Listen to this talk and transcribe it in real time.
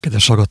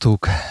Kedves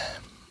hallgatók,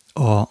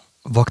 a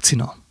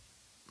vakcina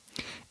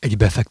egy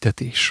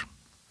befektetés.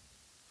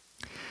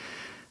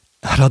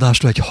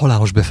 Ráadásul egy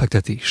halálos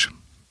befektetés.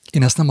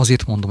 Én ezt nem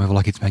azért mondom, hogy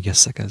valakit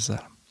megjesszek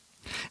ezzel.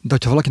 De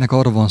ha valakinek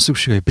arra van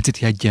szüksége, hogy picit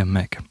jegyen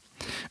meg,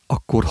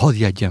 akkor hadd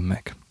jegyen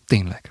meg.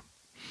 Tényleg.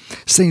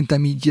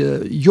 Szerintem így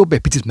jobb egy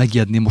picit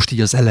megjedni most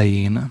így az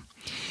elején,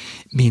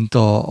 mint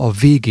a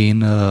végén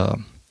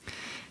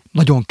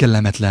nagyon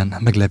kellemetlen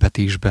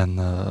meglepetésben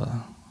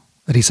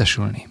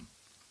részesülni.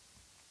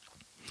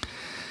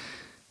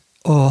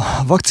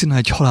 A vakcina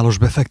egy halálos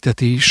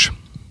befektetés,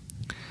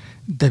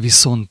 de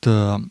viszont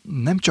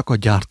nem csak a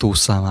gyártó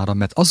számára,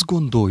 mert azt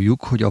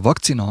gondoljuk, hogy a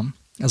vakcina,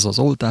 ez az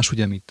oltás,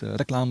 ugye, amit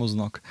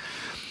reklámoznak,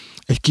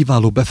 egy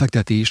kiváló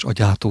befektetés a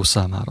gyártó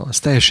számára. Ez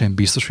teljesen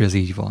biztos, hogy ez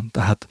így van.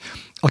 Tehát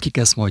akik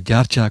ezt majd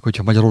gyártják,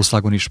 hogyha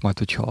Magyarországon is majd,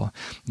 hogyha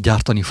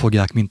gyártani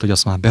fogják, mint hogy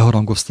azt már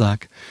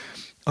beharangozták,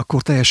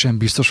 akkor teljesen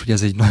biztos, hogy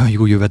ez egy nagyon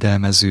jó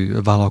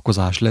jövedelmező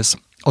vállalkozás lesz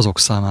azok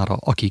számára,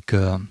 akik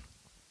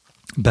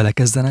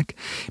belekezdenek,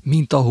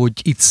 mint ahogy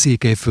itt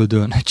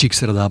Székelyföldön,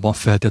 Csíkszeredában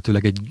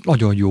feltetőleg egy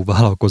nagyon jó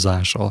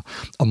vállalkozás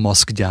a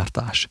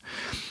maszkgyártás.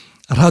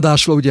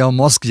 Ráadásul ugye a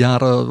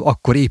maszkgyár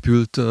akkor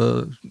épült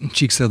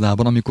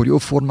Csíkszeredában, amikor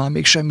jóformán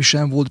még semmi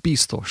sem volt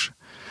biztos.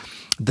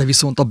 De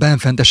viszont a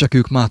benfentesek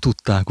ők már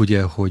tudták,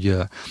 ugye, hogy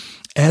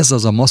ez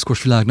az a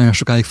maszkos világ nagyon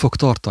sokáig fog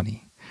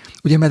tartani.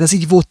 Ugye, mert ez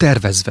így volt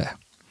tervezve.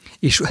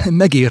 És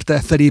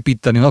megérte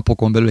felépíteni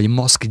napokon belül egy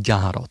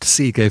maszkgyárat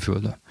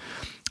Székelyföldön.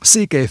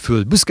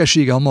 Székelyföld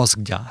büszkesége a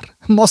maszkgyár.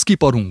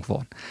 Maszkiparunk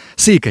van.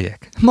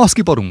 Székelyek,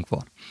 maszkiparunk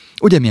van.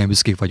 Ugye milyen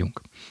büszkék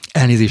vagyunk?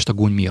 Elnézést a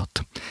gúny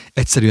miatt.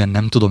 Egyszerűen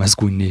nem tudom ezt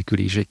gúny nélkül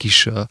is, egy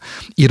kis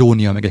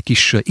irónia, meg egy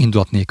kis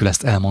indulat nélkül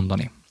ezt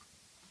elmondani.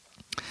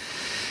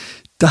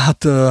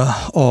 Tehát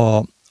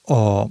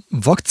a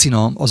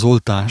vakcina, az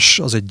oltás,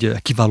 az egy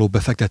kiváló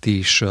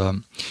befektetés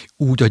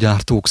úgy a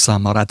gyártók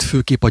számára, hát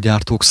főképp a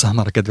gyártók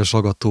számára, kedves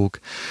hallgatók,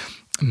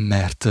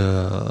 mert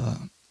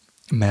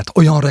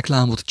olyan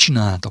reklámot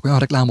csináltak, olyan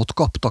reklámot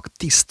kaptak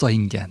tiszta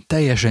ingyen,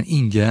 teljesen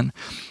ingyen,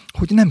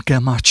 hogy nem kell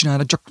más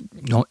csinálni, csak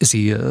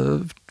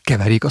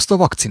keverjék azt a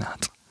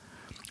vakcinát.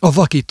 A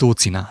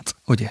vakítócinát,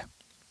 ugye?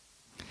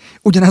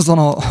 Ugyanez van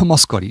a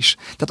maszkal is.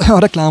 Tehát olyan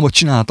reklámot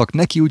csináltak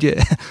neki, ugye,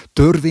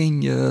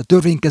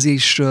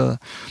 törvénykezés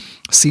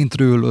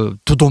szintről,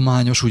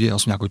 tudományos, ugye,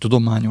 azt mondják, hogy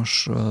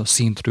tudományos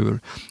szintről,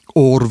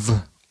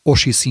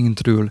 osi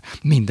szintről,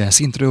 minden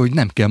szintről, hogy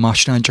nem kell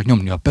más csinálni, csak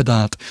nyomni a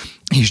pedált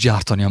és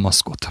gyártani a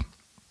maszkot.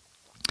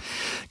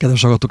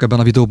 Kedves hallgatók, ebben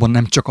a videóban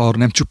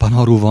nem csupán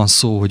arról van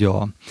szó, hogy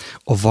a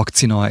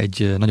vakcina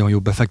egy nagyon jó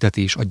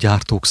befektetés a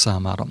gyártók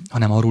számára,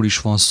 hanem arról is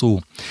van szó,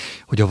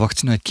 hogy a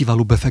vakcina egy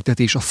kiváló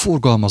befektetés a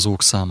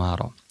forgalmazók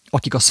számára,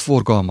 akik azt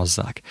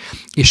forgalmazzák,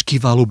 és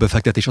kiváló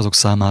befektetés azok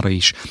számára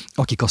is,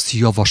 akik azt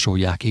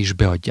javasolják és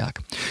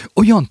beadják.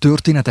 Olyan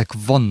történetek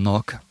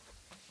vannak,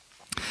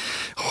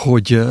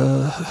 hogy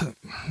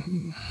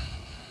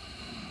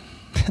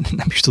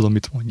nem is tudom,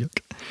 mit mondjak.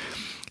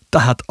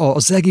 Tehát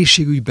az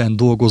egészségügyben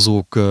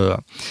dolgozók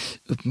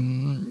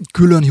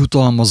külön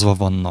jutalmazva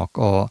vannak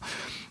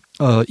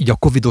így a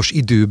covidos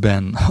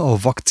időben a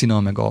vakcina,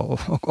 meg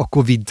a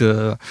covid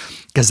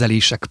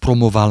kezelések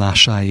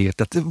promoválásáért.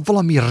 Tehát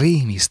valami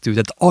rémisztő,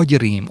 tehát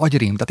agyrém.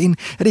 Tehát én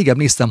régebb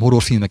néztem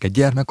horrorfilmeket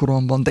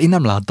gyermekkoromban, de én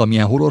nem láttam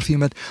ilyen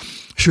horrorfilmet,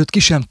 sőt ki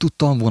sem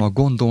tudtam volna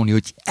gondolni,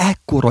 hogy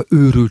ekkora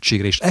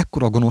őrültségre és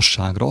ekkora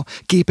gonoszságra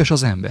képes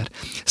az ember.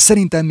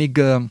 Szerintem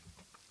még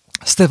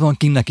Stephen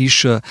Kingnek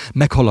is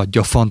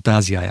meghaladja a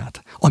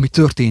fantáziáját, ami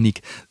történik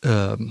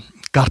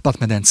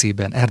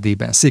Kárpát-medencében,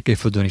 Erdélyben,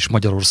 Székelyföldön és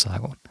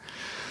Magyarországon.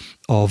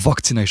 A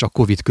vakcina és a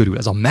Covid körül,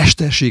 ez a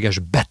mesterséges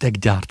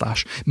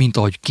beteggyártás, mint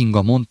ahogy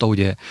Kinga mondta,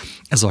 ugye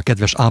ez a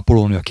kedves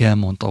ápolónő, aki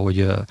elmondta,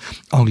 hogy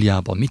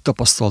Angliában mit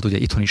tapasztalt, ugye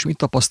itthon is mit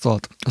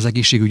tapasztalt az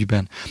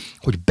egészségügyben,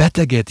 hogy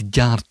beteget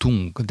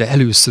gyártunk, de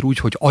először úgy,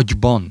 hogy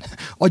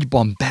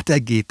agyban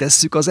beteggé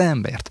tesszük az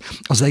embert,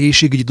 az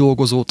egészségügyi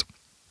dolgozót,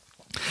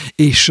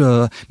 és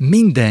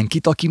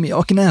mindenkit,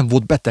 aki nem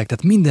volt beteg,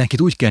 tehát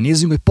mindenkit úgy kell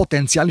nézzünk, hogy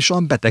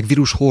potenciálisan beteg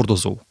vírus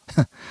hordozó.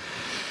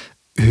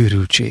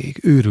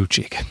 Őrültség.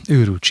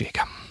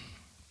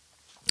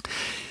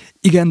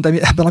 Igen, de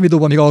ebben a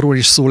videóban még arról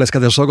is szó lesz,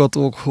 kedves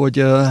hallgatók, hogy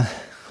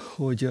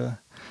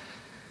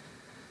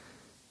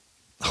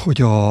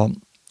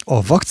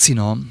a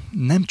vakcina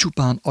nem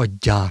csupán a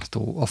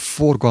gyártó, a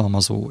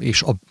forgalmazó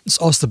és az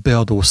azt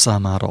beadó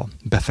számára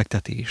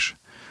befektetés,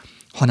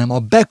 hanem a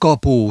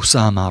bekapó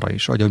számára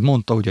is, ahogy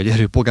mondta ugye, egy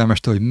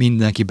erőpolgármester, hogy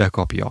mindenki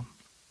bekapja.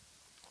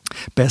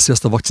 Persze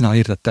ezt a vakcinál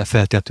értette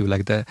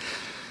feltetőleg, de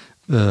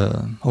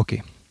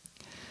oké.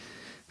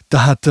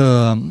 Tehát,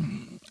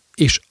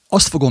 és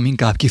azt fogom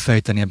inkább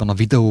kifejteni ebben a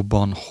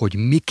videóban, hogy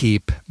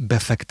miképp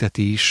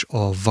befektetés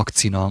a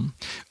vakcina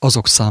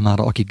azok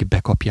számára, akik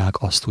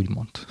bekapják azt,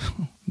 úgymond.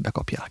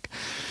 Bekapják.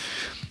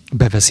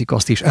 Beveszik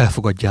azt és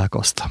elfogadják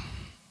azt.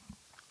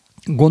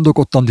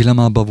 Gondolkodtam,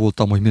 dilemmában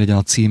voltam, hogy mi legyen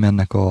a cím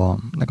ennek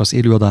az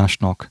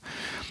élőadásnak,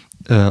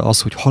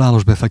 az, hogy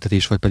halálos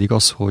befektetés, vagy pedig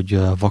az, hogy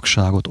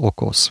vakságot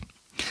okoz.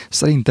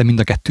 Szerintem mind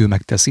a kettő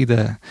megteszi,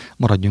 de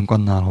maradjunk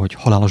annál, hogy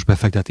halálos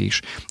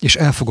befektetés. És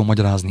el fogom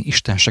magyarázni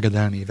Isten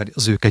segedelmével,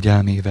 az ő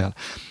kegyelmével,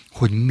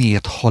 hogy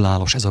miért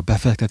halálos ez a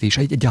befektetés,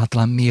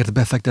 egyáltalán miért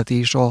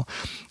befektetés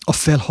a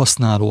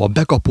felhasználó, a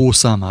bekapó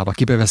számára,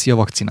 aki beveszi a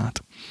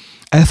vakcinát.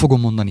 El fogom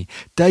mondani,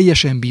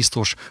 teljesen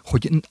biztos,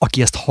 hogy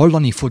aki ezt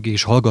hallani fogja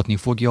és hallgatni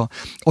fogja,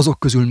 azok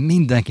közül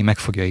mindenki meg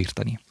fogja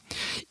érteni.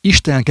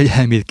 Isten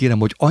kegyelmét kérem,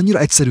 hogy annyira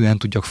egyszerűen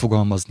tudjak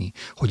fogalmazni,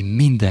 hogy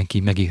mindenki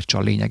megértse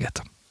a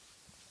lényeget.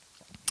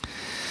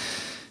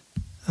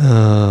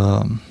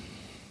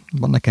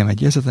 Van nekem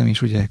egy jegyzetem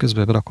is, ugye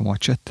közben berakom a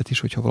chattet is,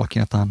 hogyha valaki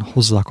netán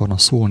hozzá akarna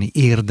szólni,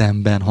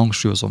 érdemben,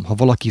 hangsúlyozom, ha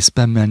valaki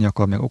spammelni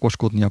akar, meg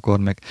okoskodni akar,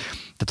 meg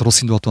tehát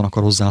rossz indulaton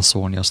akar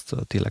hozzászólni, azt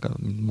tényleg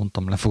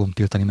mondtam, le fogom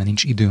tiltani, mert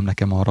nincs időm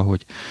nekem arra,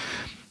 hogy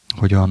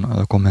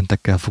olyan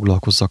kommentekkel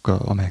foglalkozzak,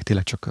 amelyek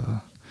tényleg csak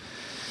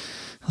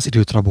az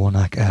időt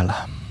rabolnák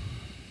el.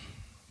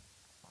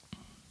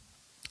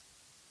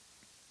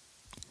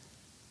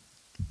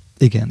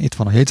 Igen, itt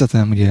van a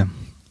jegyzetem, ugye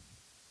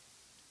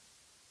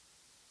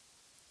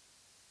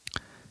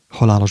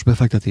halálos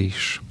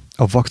befektetés,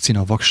 a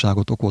vakcina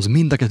vakságot okoz.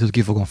 Mind a kettőt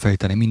ki fogom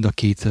fejteni, mind a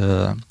két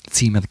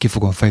címet ki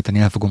fogom fejteni,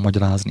 el fogom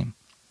magyarázni.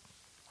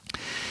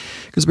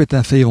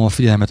 Közben felhívom a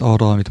figyelmet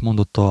arra, amit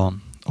mondott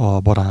a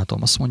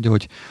barátom. Azt mondja,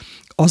 hogy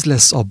az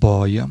lesz a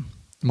baj,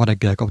 ma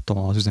reggel kaptam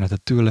az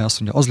üzenetet tőle, azt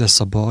mondja, az lesz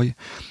a baj,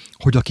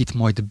 hogy akit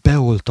majd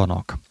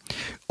beoltanak,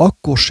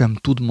 akkor sem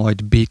tud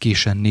majd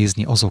békésen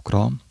nézni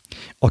azokra,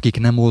 akik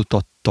nem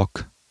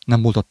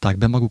oltatták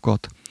be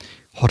magukat,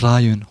 ha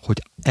rájön,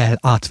 hogy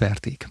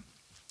átverték.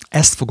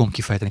 Ezt fogom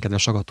kifejteni,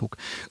 kedves hallgatók.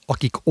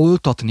 Akik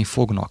oltatni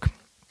fognak,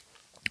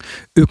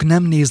 ők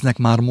nem néznek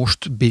már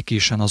most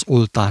békésen az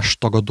oltás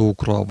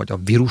tagadókra, vagy a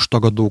vírus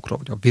tagadókra,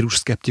 vagy a vírus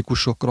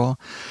szkeptikusokra,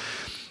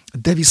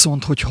 de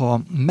viszont,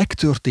 hogyha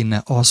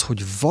megtörténne az,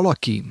 hogy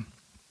valaki,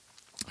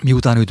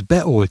 miután őt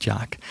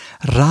beoltják,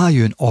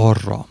 rájön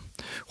arra,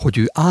 hogy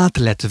ő át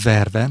lett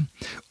verve,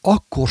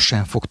 akkor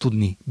sem fog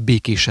tudni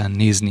békésen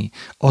nézni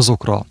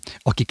azokra,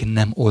 akik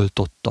nem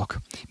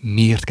oltottak.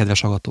 Miért,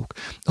 kedves hallgatók?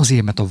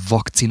 Azért, mert a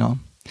vakcina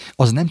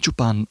az nem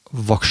csupán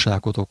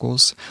vakságot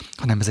okoz,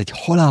 hanem ez egy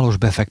halálos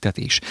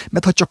befektetés.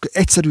 Mert ha csak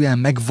egyszerűen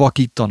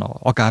megvakítana,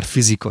 akár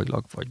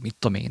fizikailag, vagy mit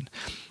tudom én,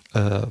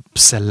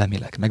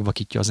 szellemileg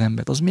megvakítja az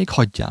embert, az még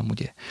hagyjám,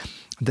 ugye?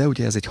 De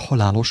ugye ez egy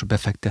halálos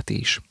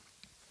befektetés.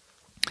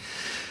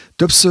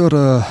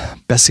 Többször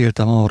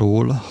beszéltem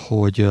arról,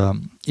 hogy,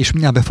 és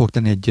mindjárt be fogok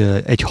tenni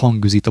egy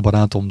hangüzit a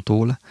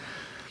barátomtól,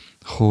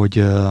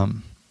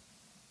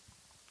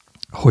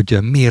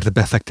 hogy miért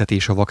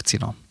befektetés a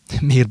vakcina.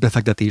 Miért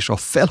befektetés a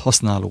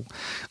felhasználó,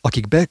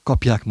 akik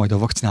bekapják majd a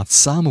vakcinát,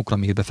 számukra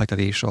miért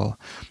befektetés a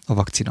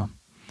vakcina.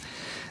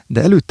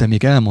 De előtte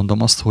még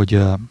elmondom azt, hogy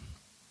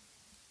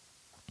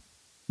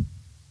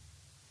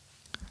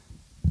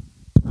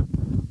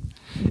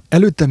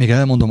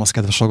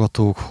kedves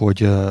hallgatók,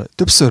 hogy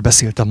többször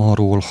beszéltem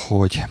arról,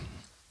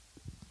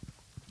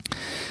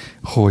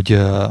 hogy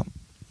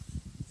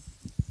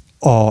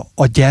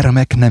a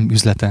gyermek nem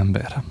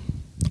üzletember.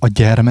 A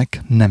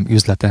gyermek nem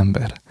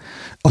üzletember.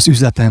 Az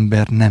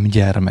üzletember nem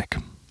gyermek.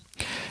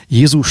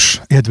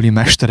 Jézus egyedüli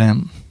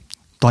mesterem,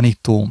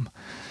 tanítóm,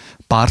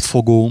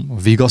 pártfogóm,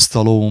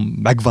 vigasztalóm,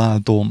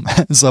 megváltóm,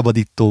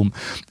 szabadítóm,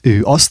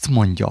 ő azt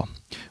mondja,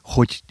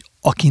 hogy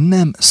aki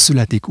nem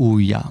születik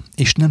újjá,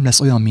 és nem lesz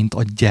olyan, mint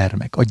a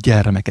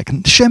gyermekek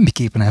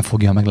semmiképpen nem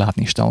fogja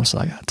meglátni Isten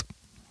országát.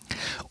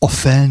 A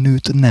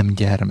felnőtt nem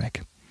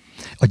gyermek.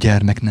 A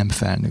gyermek nem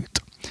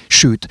felnőtt.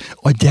 Sőt,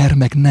 a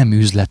gyermek nem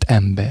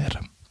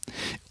üzletember.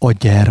 A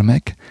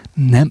gyermek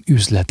nem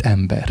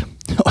üzletember.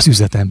 Az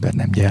üzletember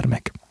nem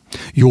gyermek.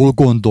 Jól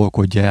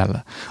gondolkodj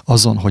el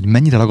azon, hogy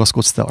mennyire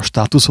ragaszkodsz te a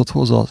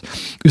státuszodhoz, az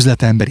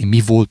üzletemberi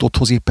mi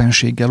voltodhoz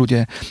éppenséggel,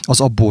 ugye, az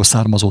abból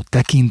származó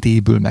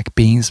tekintélyből, meg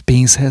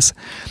pénzhez,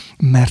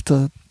 mert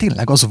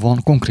tényleg az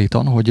van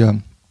konkrétan, hogy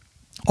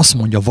azt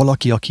mondja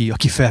valaki,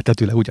 aki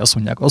feltetőleg, ugye azt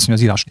mondja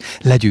az írás,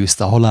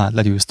 legyőzte a halált,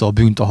 legyőzte a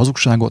bűnt, a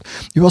hazugságot,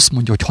 ő azt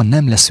mondja, hogy ha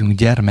nem leszünk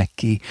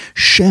gyermekké,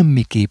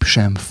 semmiképp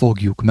sem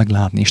fogjuk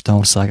meglátni Isten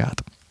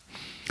országát.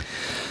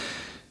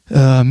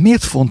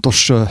 Miért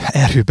fontos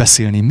erről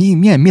beszélni?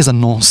 Mi ez a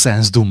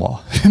nonsens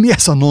duma? Mi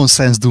ez a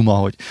nonsens duma,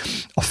 hogy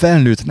a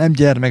felnőtt nem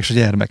gyermek, és a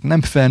gyermek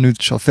nem felnőtt,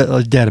 és a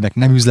gyermek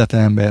nem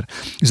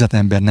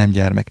üzletember nem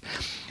gyermek.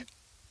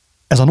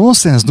 Ez a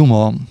nonsens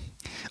duma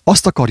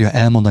azt akarja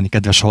elmondani,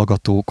 kedves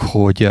hallgatók,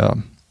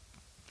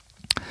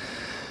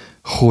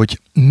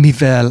 hogy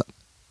mivel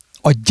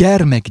a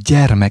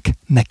gyermek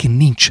neki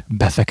nincs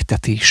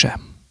befektetése.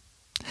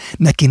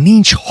 Neki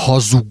nincs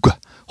hazug,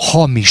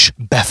 hamis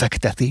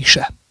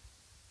befektetése.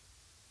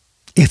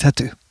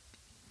 Érthető?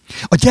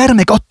 A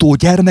gyermek attól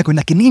gyermek, hogy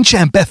neki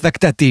nincsen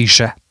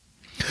befektetése.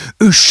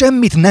 Ő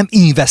semmit nem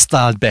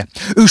investált be.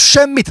 Ő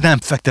semmit nem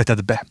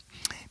fektetett be.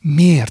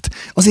 Miért?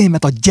 Azért,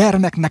 mert a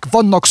gyermeknek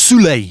vannak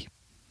szülei.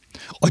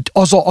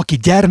 Az, aki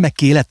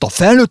gyermekké lett a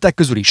felnőttek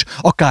közül is,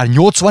 akár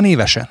 80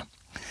 évesen.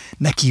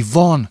 Neki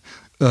van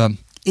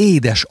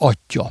édes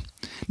atya.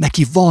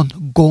 Neki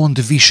van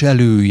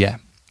gondviselője.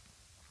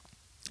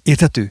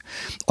 Érthető?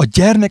 A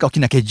gyermek,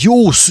 akinek egy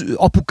jó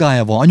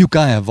apukája van,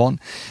 anyukája van,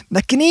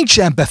 neki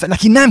nincsen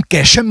neki nem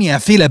kell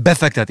semmilyenféle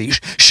befektetés,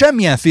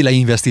 semmilyenféle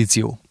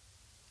investíció.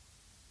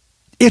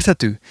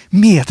 Érthető?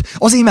 Miért?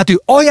 Azért, mert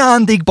ő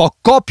ajándékba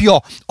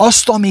kapja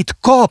azt, amit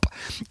kap,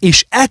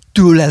 és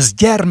ettől lesz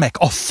gyermek,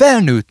 a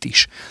felnőtt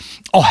is.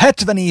 A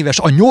 70 éves,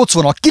 a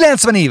 80, a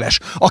 90 éves,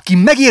 aki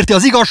megérti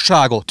az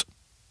igazságot.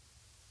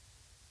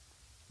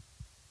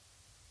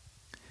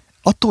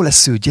 Attól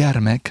lesz ő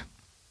gyermek,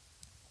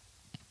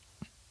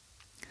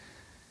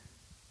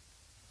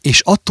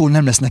 és attól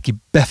nem lesz neki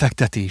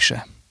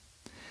befektetése.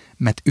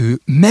 Mert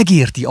ő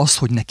megérti azt,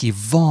 hogy neki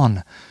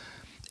van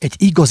egy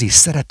igazi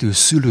szerető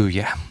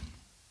szülője,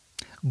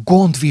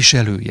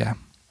 gondviselője.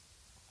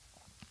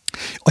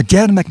 A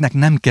gyermeknek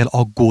nem kell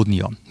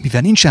aggódnia,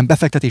 mivel nincsen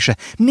befektetése,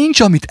 nincs,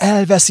 amit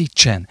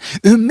elveszítsen.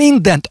 Ő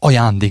mindent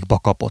ajándékba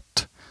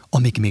kapott,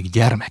 amíg még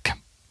gyermek.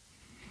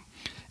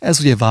 Ez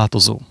ugye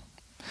változó.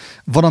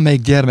 Van,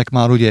 amelyik gyermek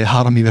már ugye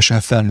 3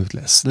 évesen felnőtt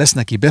lesz. Lesz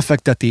neki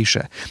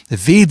befektetése,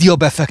 védi a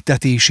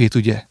befektetését,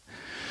 ugye,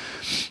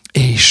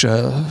 és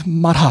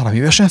már 3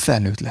 évesen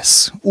felnőtt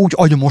lesz. Úgy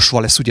agymosva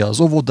lesz ugye az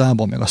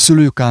óvodában, meg a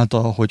szülők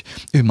által, hogy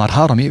ő már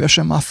 3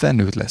 évesen már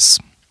felnőtt lesz.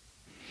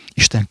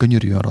 Isten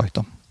könyörüljön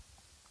rajta.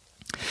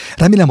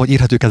 Remélem, hogy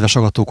érthető, kedves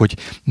hallgatók, hogy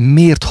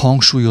miért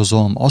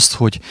hangsúlyozom azt,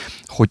 hogy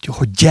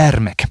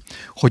gyermek,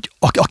 hogy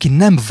aki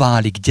nem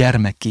válik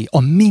gyermekké a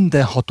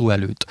mindenható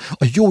előtt,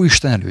 a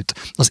Jóisten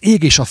előtt, az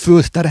ég és a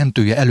föld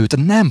teremtője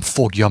előtt nem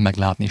fogja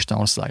meglátni Isten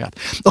országát.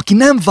 Aki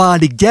nem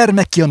válik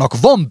gyermekké, annak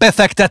van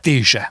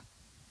befektetése.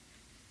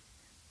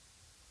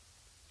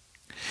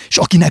 És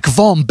akinek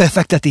van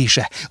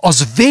befektetése,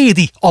 az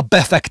védi a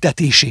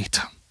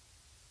befektetését.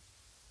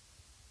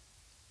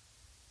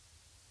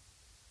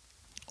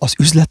 Az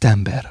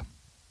üzletember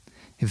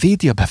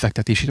védi a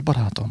befektetését,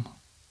 barátom.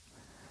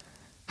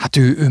 Hát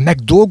ő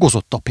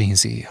megdolgozott a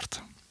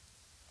pénzéért.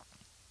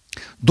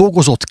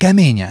 Dolgozott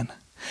keményen.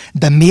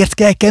 De miért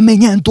kell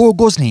keményen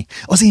dolgozni?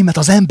 Azért, mert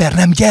az ember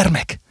nem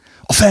gyermek.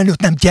 A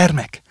felnőtt nem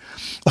gyermek.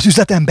 Az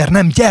üzletember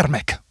nem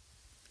gyermek.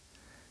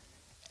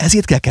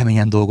 Ezért kell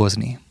keményen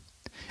dolgozni.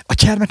 A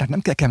gyermeknek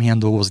nem kell keményen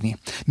dolgozni,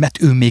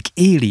 mert ő még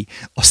éli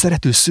a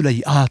szerető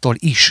szülei által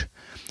is,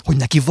 hogy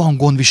neki van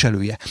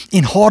gondviselője.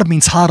 Én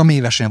 33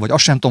 évesen, vagy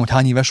azt sem tudom, hogy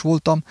hány éves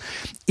voltam,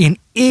 én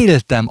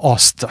éltem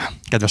azt,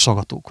 kedves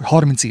hallgatók, hogy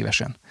 30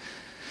 évesen.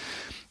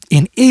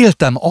 Én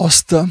éltem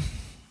azt,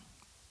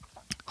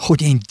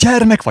 hogy én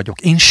gyermek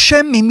vagyok. Én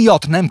semmi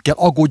miatt nem kell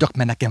aggódjak,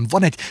 mert nekem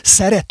van egy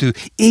szerető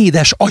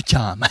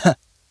édesatyám.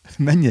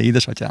 Mennyi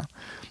édesatyám?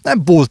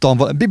 Nem voltam,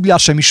 Bibliát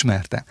sem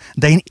ismertem.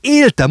 De én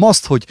éltem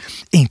azt, hogy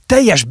én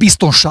teljes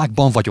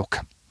biztonságban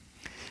vagyok.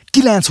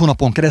 9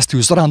 hónapon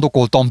keresztül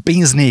zarándokoltam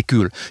pénz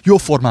nélkül,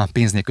 jóformán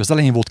pénz nélkül. Az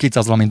elején volt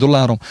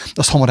 $200,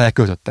 azt hamar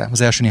elköltöttem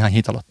az első néhány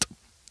hét alatt.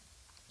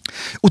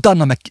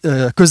 Utána meg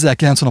közel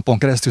 9 hónapon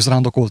keresztül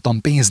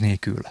zarándokoltam pénz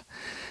nélkül.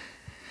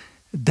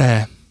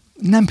 De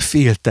nem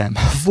féltem,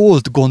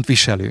 volt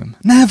gondviselőm,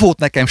 nem volt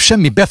nekem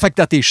semmi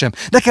befektetésem,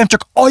 nekem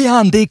csak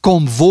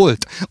ajándékom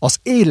volt az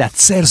élet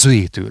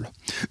szerzőjétől.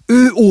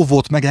 Ő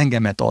óvott meg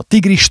engemet a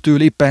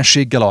tigristől,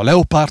 éppenséggel a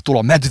leopártól,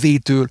 a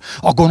medvétől,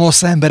 a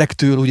gonosz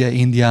emberektől, ugye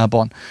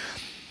Indiában.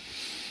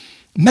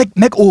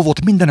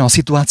 Megóvott minden a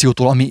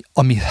szituációtól,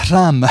 ami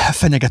rám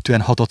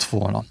fenyegetően hatott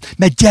volna.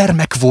 Mert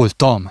gyermek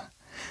voltam.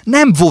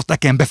 Nem volt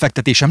nekem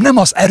befektetésem, nem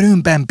az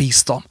erőmben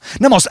bíztam,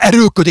 nem az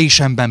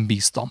erőködésemben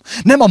bíztam,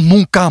 nem a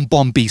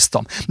munkámban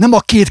bíztam, nem a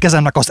 2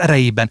 kezemnek az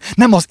erejében,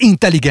 nem az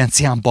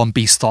intelligenciámban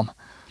bíztam,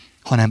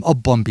 hanem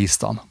abban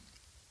bíztam,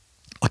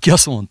 aki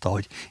azt mondta,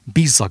 hogy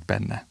bízzak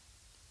benne.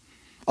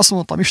 Azt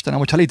mondtam, Istenem,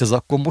 hogy ha létez,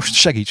 akkor most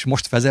segíts,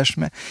 most vezess,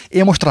 mert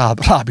én most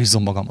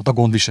rábízom magamat a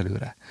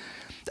gondviselőre.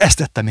 Ezt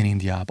tettem én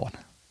Indiában.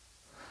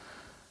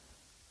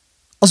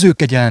 Az ő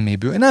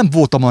kegyelméből. Nem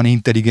voltam olyan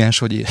intelligens,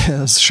 hogy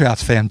saját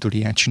fejemtől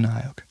ilyen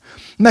csináljak.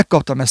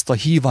 Megkaptam ezt a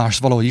hívást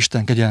valahogy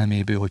Isten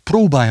kegyelméből, hogy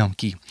próbáljam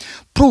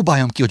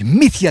ki, hogy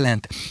mit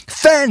jelent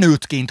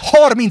felnőttként,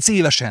 30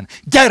 évesen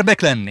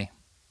gyermek lenni.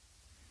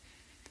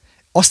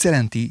 Azt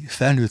jelenti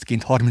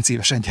felnőttként 30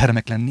 évesen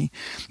gyermek lenni,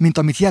 mint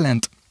amit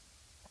jelent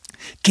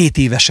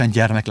 2 évesen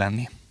gyermek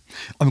lenni.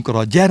 Amikor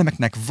a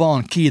gyermeknek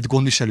van 2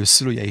 gondviselő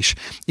szülője is,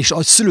 és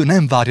a szülő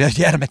nem várja, hogy a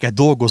gyermeket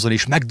dolgozzon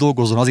és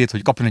megdolgozzon azért,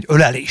 hogy kapjon egy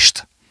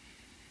ölelést.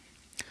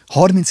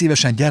 30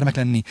 évesen gyermek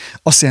lenni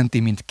azt jelenti,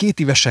 mint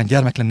 2 évesen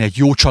gyermek lenni egy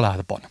jó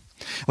családban.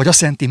 Vagy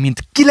azt jelenti,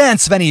 mint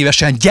 90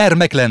 évesen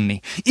gyermek lenni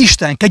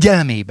Isten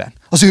kegyelmében,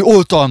 az ő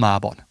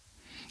oltalmában.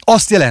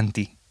 Azt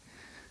jelenti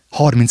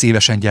 30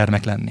 évesen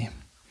gyermek lenni.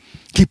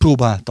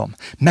 Kipróbáltam,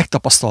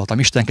 megtapasztaltam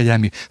Isten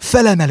kegyelmű,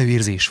 felemelő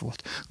érzés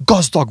volt.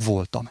 Gazdag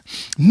voltam.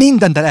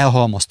 Mindennel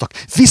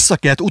elhalmaztak. Vissza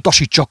kellett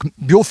utasítsak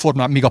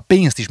jóformán még a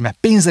pénzt is, mert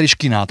pénzzel is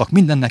kínáltak,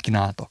 mindennek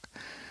kínáltak.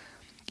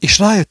 És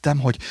rájöttem,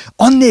 hogy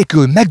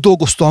annélkül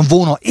megdolgoztam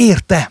volna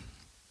érte.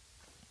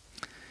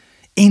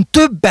 Én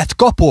többet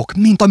kapok,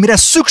 mint amire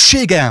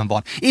szükségem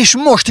van. És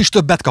most is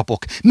többet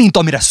kapok, mint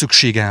amire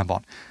szükségem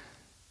van.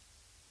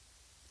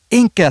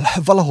 Én kell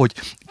valahogy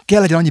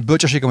Kell legyen annyi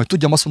bölcsességem, hogy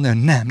tudjam azt mondani,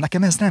 hogy nem,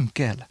 nekem ez nem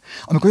kell.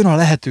 Amikor jön a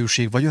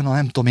lehetőség, vagy jön a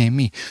nem tudom én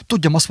mi,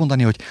 tudjam azt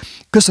mondani, hogy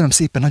köszönöm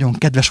szépen, nagyon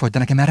kedves vagy, de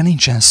nekem erre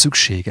nincsen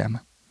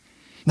szükségem.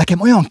 Nekem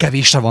olyan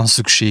kevésre van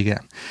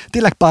szükségem.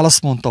 Tényleg Pál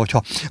azt mondta, hogy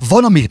ha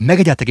van, amit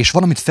megegyetek, és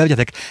van, amit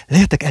felvegyetek,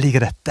 legyetek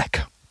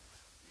elégedettek.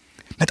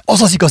 Mert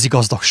az az igazi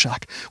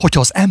gazdagság, hogyha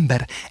az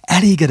ember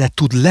elégedett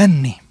tud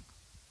lenni.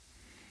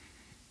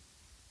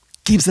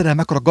 Képzeld el,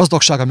 mekkora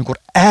gazdagság, amikor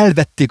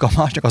elvették a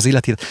másnak az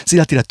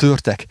életére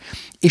törtek,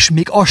 és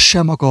még azt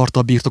sem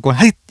akarta birtokolni.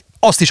 Hát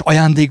azt is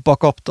ajándékba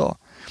kapta.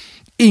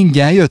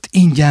 Ingyen jött,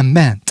 ingyen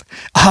ment.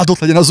 Áldott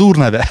legyen az Úr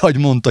neve, ahogy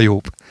mondta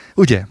Jobb.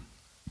 Ugye?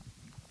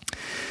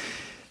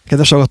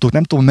 Kedves hallgatók,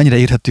 nem tudom, mennyire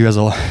érhető ez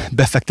a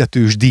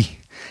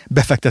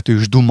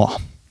befektetős duma.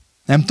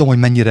 Nem tudom, hogy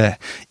mennyire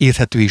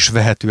érthető és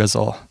vehető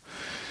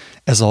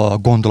ez a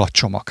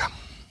gondolatcsomag.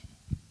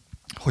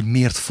 Hogy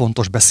miért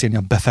fontos beszélni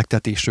a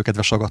befektetésről,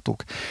 kedves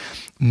hallgatók.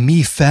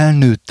 Mi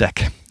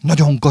felnőttek,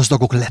 nagyon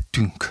gazdagok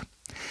lettünk.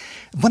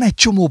 Van egy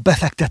csomó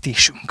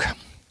befektetésünk.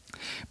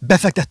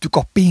 Befektettük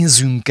a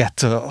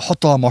pénzünket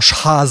hatalmas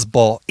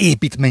házba,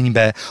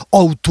 építménybe,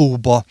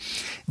 autóba.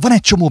 Van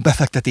egy csomó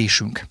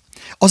befektetésünk.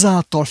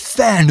 Azáltal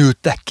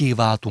felnőttekké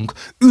váltunk,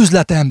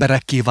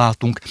 üzletemberekké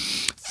váltunk,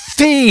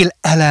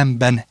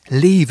 félelemben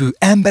lévő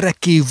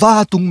emberekké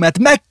váltunk, mert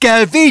meg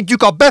kell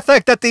védjük a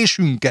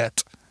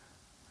befektetésünket.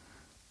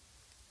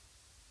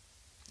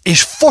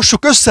 És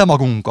fossuk össze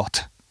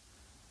magunkat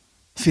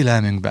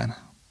félelmünkben.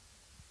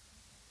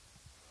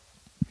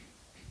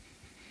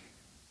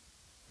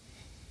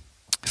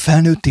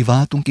 Felnőtté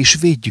váltunk, és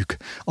védjük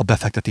a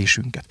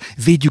befektetésünket.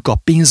 Védjük a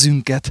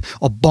pénzünket,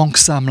 a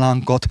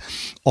bankszámlánkat,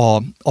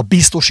 a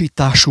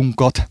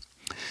biztosításunkat,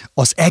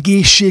 az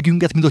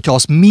egészségünket, mint hogyha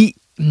azt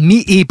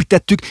mi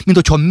építettük, mint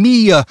hogyha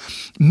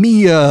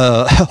mi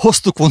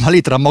hoztuk volna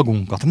létre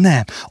magunkat.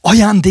 Nem.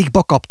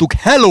 Ajándékba kaptuk.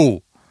 Hello!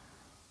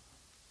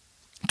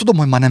 Tudom,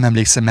 hogy már nem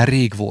emlékszem, mert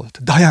rég volt,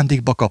 de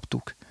ajándékba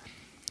kaptuk.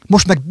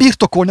 Most meg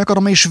birtokolni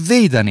akarom és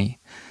védeni.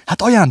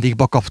 Hát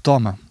ajándékba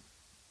kaptam.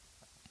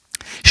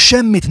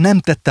 Semmit nem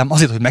tettem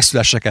azért, hogy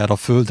megszülessek erre a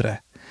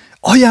földre.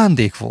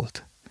 Ajándék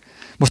volt.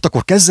 Most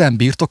akkor kezdem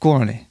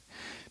birtokolni?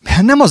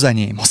 Nem az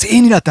enyém. Az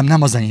én életem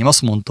nem az enyém,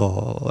 azt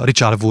mondta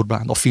Richard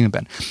Wurmbrand a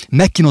filmben.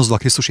 Megkínozva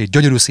Krisztusét,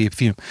 gyönyörű szép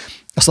film.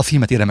 Azt a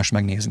filmet érdemes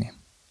megnézni.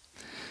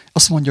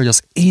 Azt mondja, hogy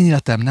az én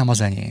életem nem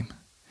az enyém.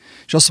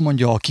 És azt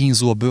mondja a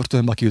kínzó a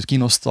börtönbe, aki őt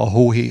kínozta, a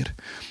hóhér,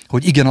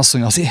 hogy igen, azt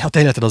mondja, a te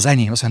életed az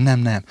enyém. Azt mondja,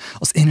 nem,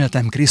 az én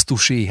életem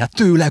Krisztusé, hát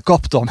tőle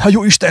kaptam, hát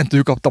jó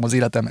Istentől kaptam az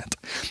életemet.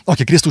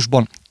 Aki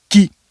Krisztusban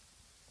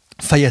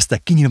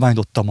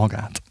kinyilvánította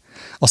magát.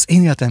 Az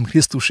én életem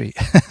Krisztusé.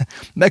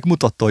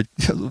 Megmutatta, hogy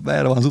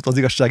erre van az út, az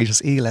igazság és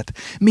az élet.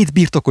 Mit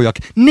birtokoljak?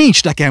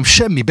 Nincs nekem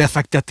semmi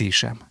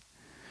befektetésem.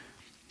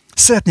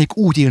 Szeretnék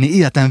úgy élni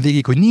életem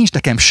végig, hogy nincs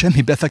nekem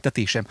semmi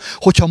befektetésem.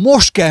 Hogyha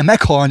most kell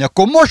meghalni,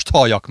 akkor most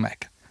halljak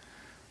meg.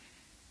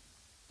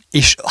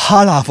 És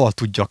hálával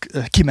tudjak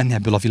kimenni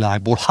ebből a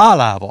világból.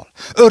 Hálával.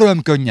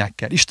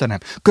 Örömkönnyekkel. Istenem,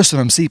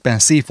 köszönöm szépen,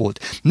 szép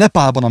volt.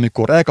 Nepálban,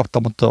 amikor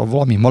elkaptam ott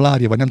valami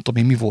malária, vagy nem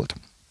tudom én mi volt.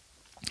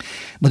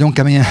 Nagyon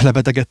keményen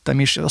lebetegedtem,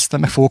 és aztán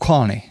meg fogok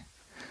halni.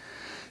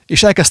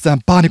 És elkezdtem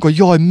pánikot,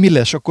 jaj, mi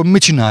lesz, akkor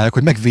mit csináljak,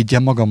 hogy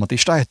megvédjem magamat,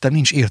 és rájöttem,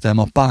 nincs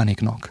értelme a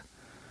pániknak.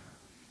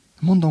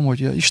 Mondom,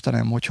 hogy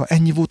Istenem, hogyha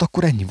ennyi volt,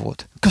 akkor ennyi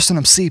volt.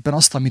 Köszönöm szépen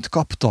azt, amit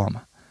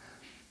kaptam.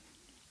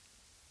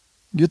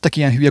 Jöttek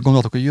ilyen hülye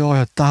gondolatok, hogy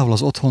jaj, távol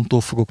az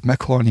otthontól fogok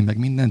meghalni, meg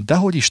minden,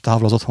 dehogy is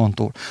távol az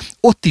otthontól.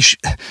 Ott is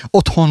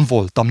otthon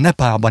voltam,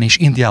 Nepálban és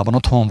Indiában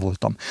otthon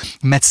voltam.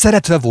 Mert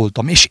szeretve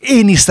voltam, és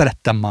én is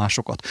szerettem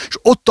másokat. És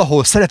ott,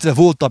 ahol szeretve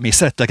voltam, és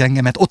szerettek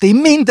engemet, ott én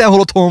mindenhol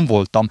otthon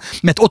voltam,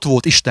 mert ott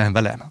volt Isten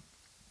velem.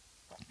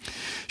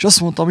 És azt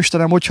mondtam,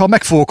 Istenem, hogy ha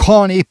meg fogok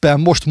halni éppen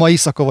most, ma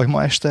éjszaka, vagy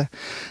ma este,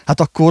 hát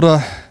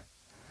akkor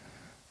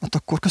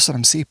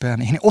köszönöm szépen,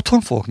 én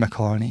otthon fogok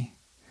meghalni.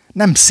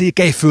 Nem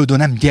Székelyföldön,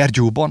 nem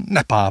Gyergyóban,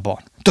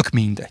 Nepálban. Tök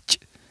mindegy.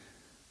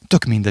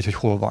 Tök mindegy, hogy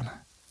hol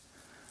van.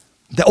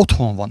 De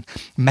otthon van.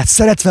 Mert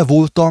szeretve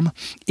voltam,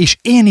 és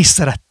én is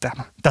szerettem.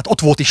 Tehát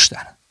ott volt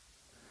Isten.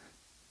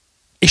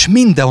 És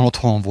mindenhol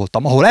otthon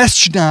voltam. Ahol ezt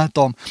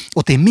csináltam,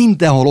 ott én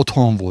mindenhol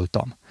otthon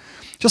voltam.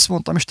 És azt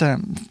mondtam,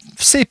 Istenem,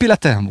 szép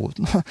életem volt.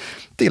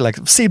 Tényleg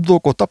szép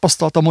dolgokat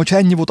tapasztaltam, hogyha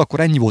ennyi volt, akkor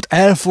ennyi volt.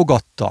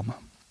 Elfogadtam,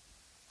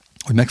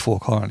 hogy meg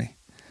fogok halni.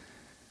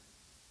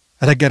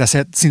 Reggelre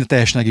szinte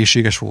teljesen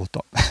egészséges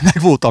voltam.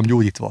 Meg voltam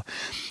gyógyítva.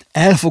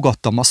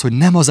 Elfogadtam azt, hogy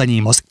nem az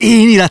enyém, az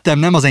én életem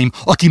nem az enyém.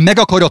 Aki meg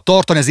akarja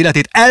tartani az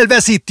életét,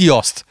 elveszíti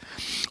azt.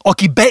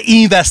 Aki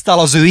beinvestál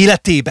az ő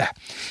életébe,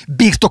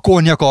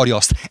 birtokolni akarja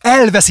azt,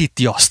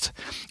 elveszíti azt.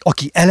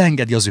 Aki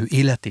elengedi az ő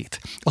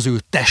életét, az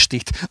ő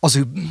testét, az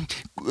ő,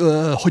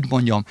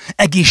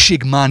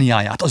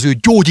 egészségmániáját, az ő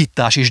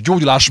gyógyítás és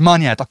gyógyulás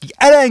mániáját, aki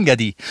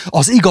elengedi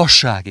az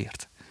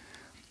igazságért,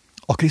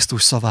 a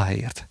Krisztus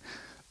szaváért,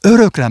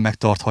 örökre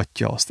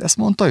megtarthatja azt. Ezt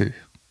mondta ő.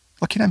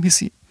 Aki nem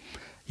hiszi,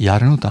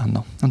 járjon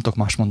utána. Nem tudok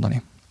más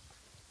mondani.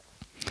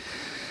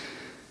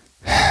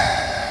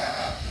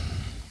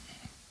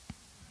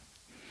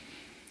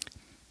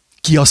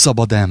 Ki a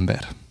szabad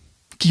ember?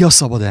 Ki a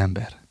szabad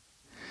ember,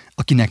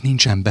 akinek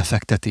nincsen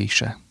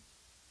befektetése?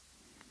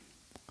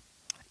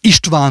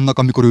 Istvánnak,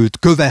 amikor őt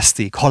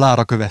kövezték,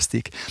 halálra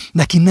kövezték,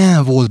 neki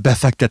nem volt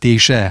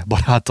befektetése,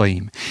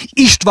 barátaim.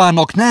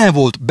 Istvánnak nem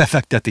volt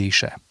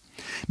befektetése,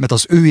 mert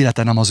az ő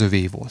élete nem az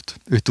övé volt.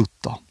 Ő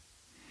tudta.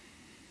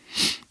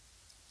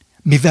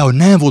 Mivel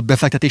nem volt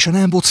befektetése,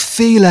 nem volt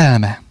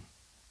félelme.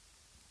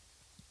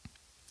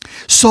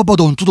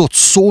 Szabadon tudott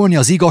szólni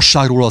az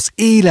igazságról, az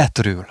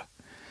életről.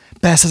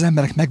 Persze az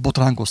emberek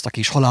megbotránkoztak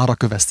és halálra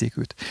kövezték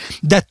őt.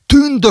 De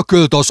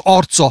tündökölt az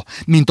arca,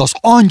 mint az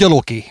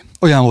angyaloké.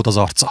 Olyan volt az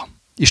arca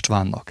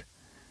Istvánnak.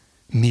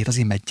 Miért?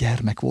 Azért, mert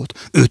gyermek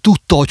volt. Ő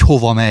tudta, hogy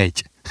hova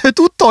megy. Ő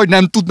tudta,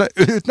 hogy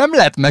őt nem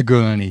lehet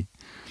megölni.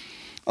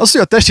 Az,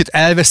 hogy a testét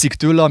elveszik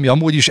tőle, ami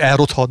amúgy is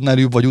elrothatna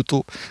előbb vagy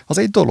utóbb, az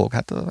egy dolog,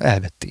 hát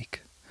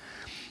elvették.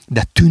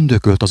 De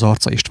tündökölt az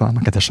arca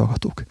Istvánnak, kedves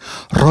hallgatók.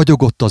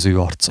 Ragyogott az ő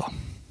arca.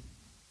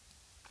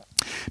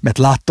 Mert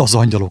látta az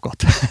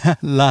angyalokat,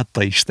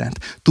 látta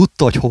Istent,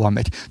 tudta, hogy hova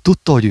megy,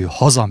 tudta, hogy ő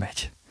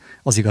hazamegy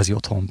az igazi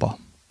otthonba,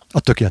 a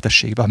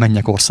tökéletességbe, a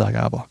mennyek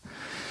országába.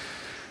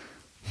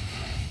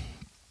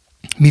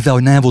 Mivel,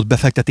 hogy nem volt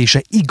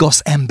befektetése,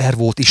 igaz ember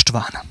volt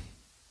István.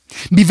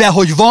 Mivel,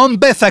 hogy van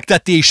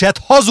befektetésed,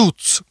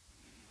 hazudsz.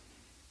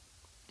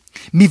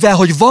 Mivel,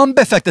 hogy van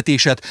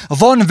befektetésed,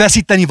 van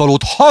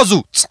veszítenivalód,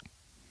 hazudsz.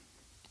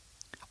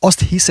 Azt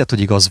hiszed, hogy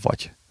igaz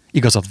vagy.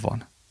 Igazad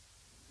van.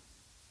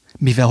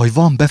 Mivel, hogy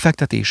van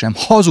befektetésem,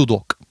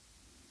 hazudok.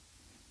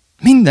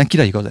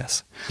 Mindenkire igaz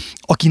ez.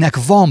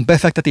 Akinek van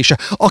befektetése,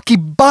 aki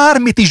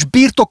bármit is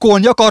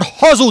birtokolni akar,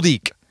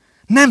 hazudik.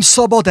 Nem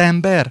szabad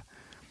ember.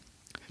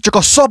 Csak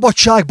a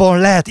szabadságban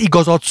lehet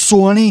igazat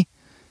szólni,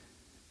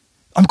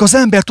 amikor az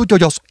ember tudja,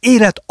 hogy az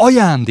élet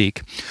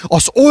ajándék,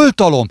 az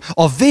oltalom,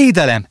 a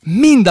védelem,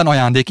 minden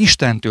ajándék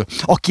Istentől.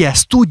 Aki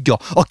ezt tudja,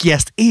 aki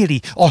ezt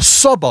éli, az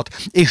szabad,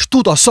 és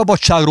tud a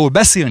szabadságról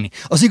beszélni,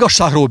 az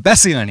igazságról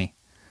beszélni.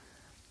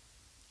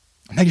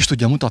 Meg is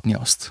tudja mutatni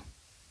azt.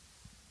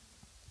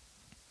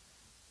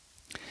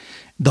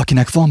 De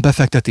akinek van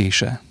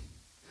befektetése,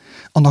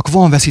 annak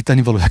van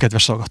veszítenivalója,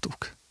 kedves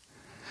hallgatók.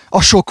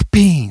 A sok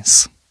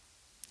pénz,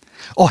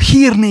 a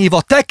hírnév,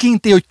 a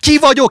tekintély, hogy ki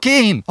vagyok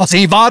én az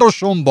én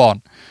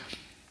városomban.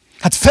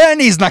 Hát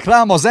felnéznek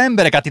rám az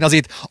emberek, hát én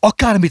azért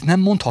akármit nem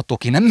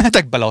mondhatok, én nem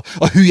mehetek bele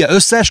a hülye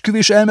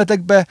összeesküvés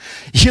elmetekbe,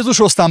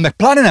 Jézusról aztán meg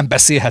pláne nem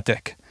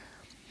beszélhetek.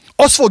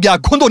 Azt fogják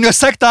gondolni, hogy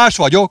szektárs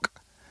vagyok.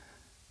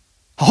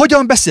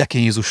 Hogyan beszéljek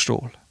én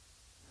Jézusról?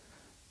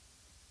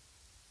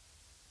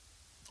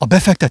 A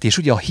befektetés,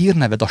 ugye a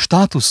hírneved, a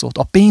státuszod,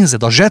 a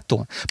pénzed, a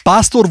zseton,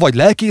 pásztor vagy,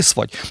 lelkész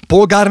vagy,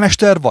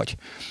 polgármester vagy,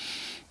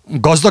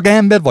 gazdag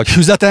ember vagy,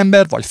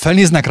 üzletember vagy,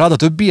 felnéznek rád a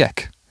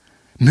többiek?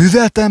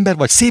 Művelt ember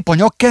vagy, szép a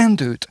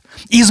nyakkendőd,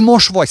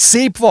 izmos vagy,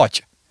 szép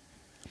vagy?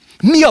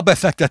 Mi a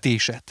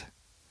befektetésed?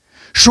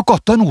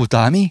 Sokat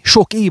tanultál mi?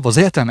 Sok év az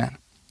egyetemen.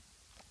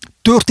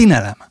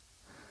 Történelem.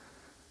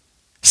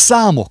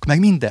 Számok, meg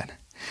minden.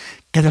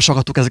 Kedves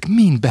hallgatók, ezek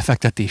mind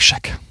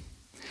befektetések.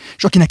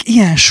 És akinek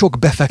ilyen sok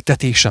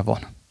befektetése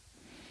van,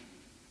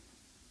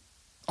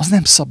 az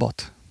nem szabad.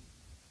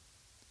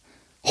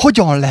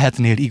 Hogyan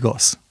lehetnél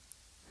igaz,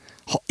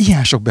 ha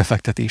ilyen sok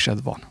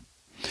befektetésed van?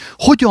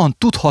 Hogyan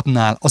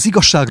tudhatnál az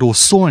igazságról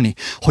szólni,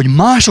 hogy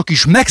mások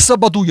is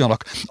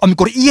megszabaduljanak,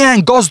 amikor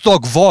ilyen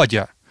gazdag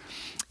vagy,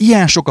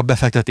 ilyen sok a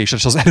befektetésed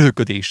és az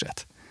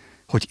erőködésed,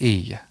 hogy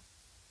élj?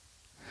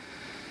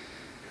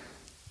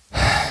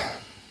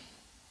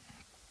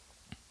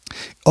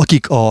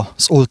 Akik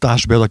az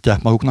oltást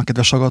beadatják maguknak,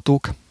 kedves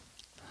hallgatók,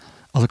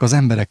 azok az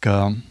emberek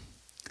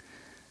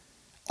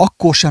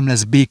akkor sem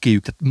lesz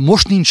békéjük. Tehát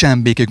most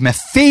nincsen békéjük, mert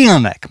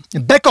félnek.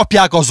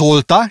 Bekapják az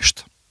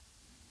oltást,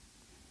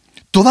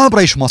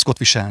 továbbra is maszkot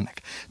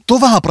viselnek.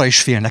 Továbbra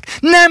is félnek.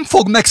 Nem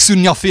fog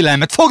megszűnni a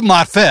félelmet. Fogd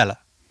már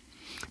fel!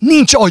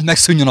 Nincs ahogy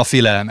megszűnjön a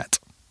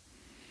félelmet.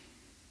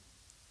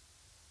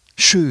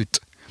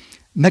 Sőt,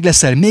 meg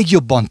leszel még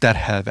jobban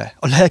terhelve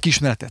a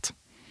lelkiismeretet.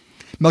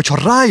 Mert ha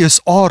rájössz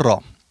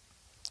arra,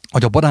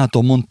 hogy a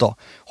barátom mondta,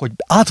 hogy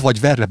át vagy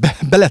verve,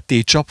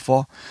 belettél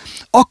csapva,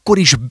 akkor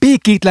is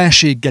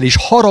békétlenséggel és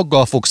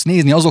haraggal fogsz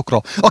nézni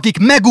azokra, akik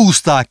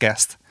megúzták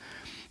ezt.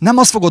 Nem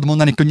azt fogod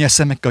mondani könnyes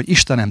szemekkel, hogy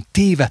Istenem,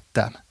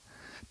 tévedtem.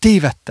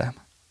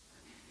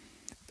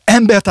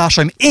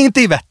 Embertársaim, én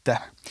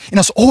tévedtem. Én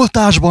az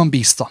oltásban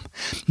bíztam.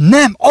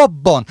 Nem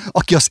abban,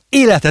 aki az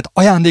életet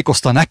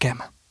ajándékozta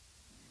nekem.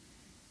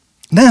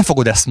 Nem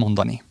fogod ezt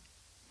mondani.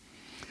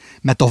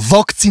 Mert a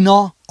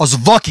vakcina az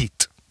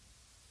vakít.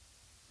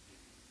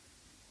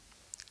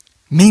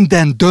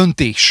 Minden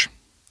döntés,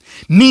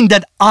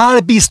 minden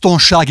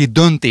álbiztonsági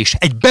döntés,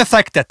 egy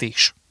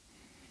befektetés.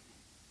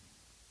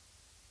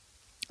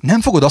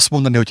 Nem fogod azt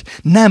mondani, hogy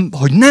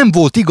nem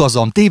volt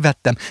igazam,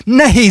 tévedtem.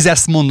 Nehéz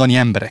ezt mondani,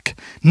 emberek.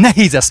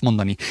 Nehéz ezt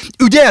mondani.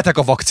 Ügyeljetek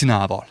a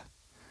vakcinával.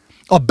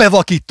 A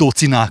bevakító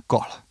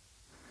cinákkal.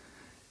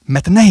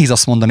 Mert nehéz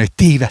azt mondani, hogy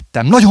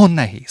tévedtem. Nagyon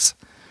nehéz.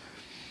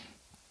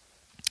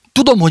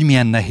 Tudom, hogy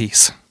milyen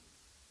nehéz.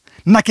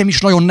 Nekem is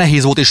nagyon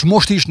nehéz volt, és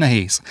most is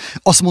nehéz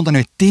azt mondani,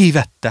 hogy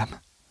tévedtem.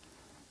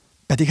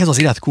 Pedig ez az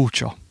élet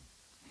kulcsa.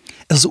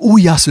 Ez az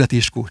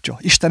újjászületés kulcsa.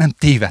 Istenem,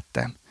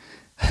 tévedtem.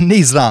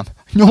 Nézd rám,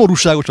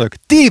 nyomorúságos vagyok.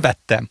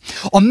 Tévedtem.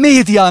 A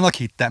médiának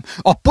hittem,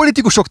 a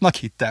politikusoknak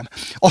hittem,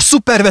 a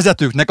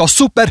szupervezetőknek, a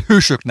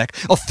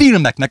szuperhősöknek, a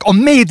filmeknek, a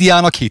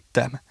médiának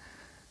hittem.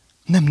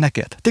 Nem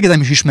neked. Téged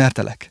nem is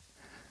ismertelek.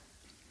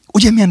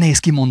 Ugye milyen nehéz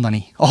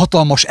kimondani? A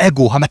hatalmas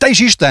ego, mert te is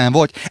Isten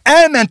vagy.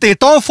 Elmentél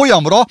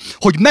tanfolyamra,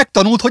 hogy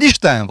megtanuld, hogy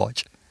Isten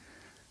vagy.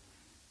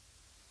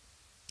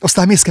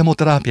 Aztán mész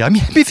kemoterápiára.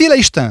 Miféle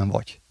Isten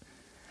vagy?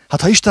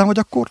 Hát ha Isten vagy,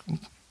 akkor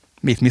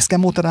miért mész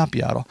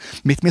kemoterápiára?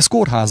 Miért mész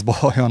kórházba,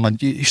 ha olyan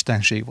nagy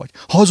istenség vagy?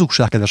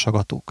 Hazugság, kedves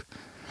hallgatók.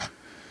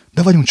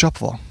 Be vagyunk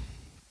csapva.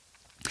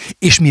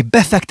 És mi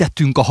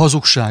befektettünk a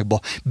hazugságba,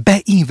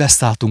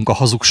 beinvestáltunk a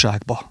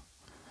hazugságba.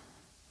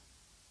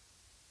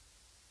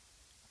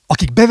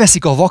 Akik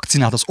beveszik a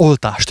vakcinát, az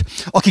oltást,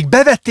 akik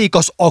bevették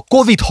a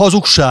Covid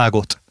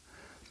hazugságot,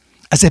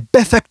 ez egy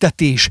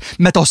befektetés,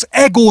 mert az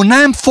ego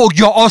nem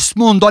fogja azt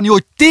mondani,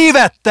 hogy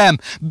tévedtem,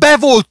 be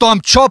voltam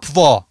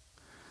csapva.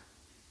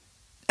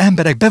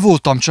 Emberek, be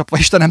voltam csapva,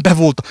 Istenem, be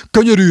voltam,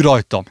 könyörülj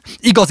rajtam,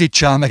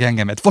 igazítsál meg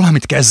engemet,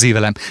 valamit kezdjél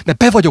velem, mert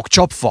be vagyok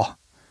csapva.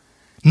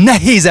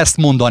 Nehéz ezt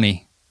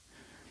mondani.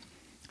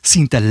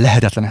 Szinte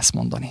lehetetlen ezt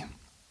mondani.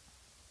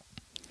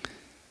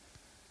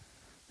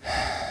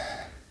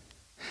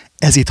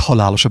 Ez itt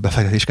halálos a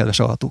befektetés, kedves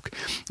hallgatók.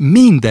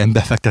 Minden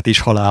befektetés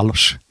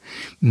halálos.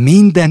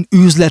 Minden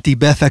üzleti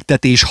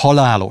befektetés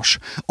halálos,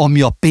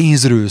 ami a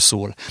pénzről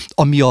szól,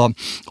 ami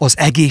az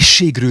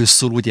egészségről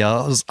szól, ugye,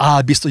 az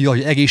álbiztos,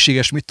 hogy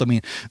egészséges, mit tudom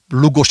én,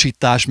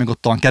 lugosítás, meg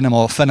ottan kenem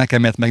a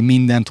fenekemet, meg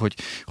mindent,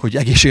 hogy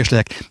egészséges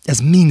legyek. Ez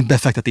mind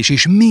befektetés,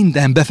 és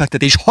minden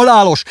befektetés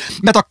halálos,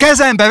 mert a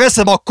kezembe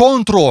veszem a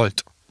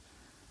kontrollt.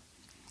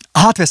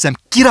 Átveszem,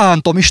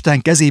 kirántom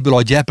Isten kezéből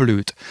a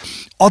gyeplőt.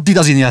 Add ide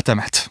az én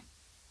életemet.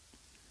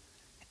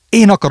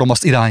 Én akarom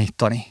azt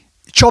irányítani.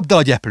 Csapd el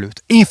a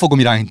gyeplőt. Én fogom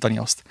irányítani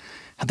azt.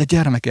 Hát de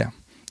gyermekem,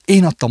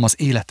 én adtam az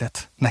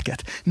életet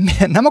neked.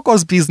 Nem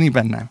akarsz bízni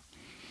bennem?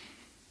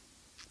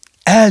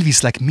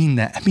 Elviszlek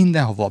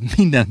mindenhova,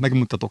 mindent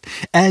megmutatok.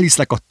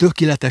 Elviszlek a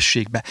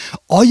tökéletességbe.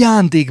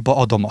 Ajándékba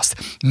adom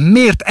azt.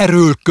 Miért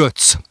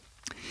erőlködsz?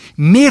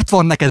 Miért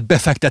van neked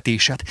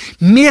befektetésed?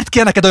 Miért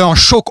kell neked olyan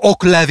sok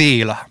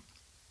oklevél?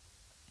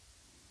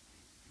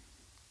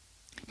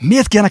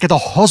 Miért kell neked a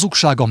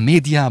hazugság a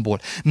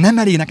médiából? Nem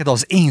elég neked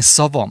az én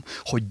szavam,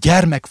 hogy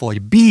gyermek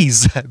vagy,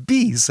 bíz.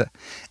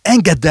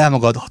 Engedd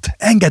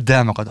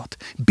el magadat,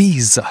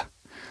 bíz.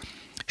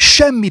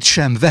 Semmit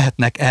sem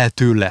vehetnek el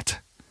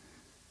tőled,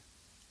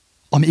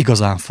 ami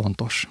igazán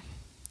fontos.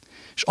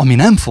 És ami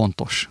nem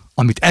fontos,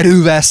 amit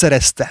erővel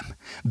szereztem,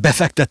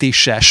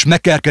 befektetéssel,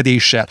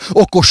 smekerkedéssel,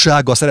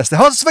 okossággal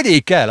szereztem, azt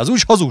vegyék el, az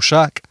úgy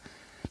hazugság,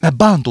 mert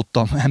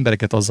bántottam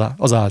embereket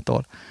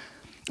azáltal.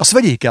 Azt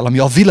vegyék el, ami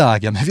a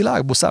világja, mert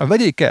világból száll,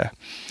 vegyék el.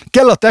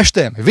 Kell a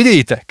testem,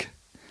 vigyétek.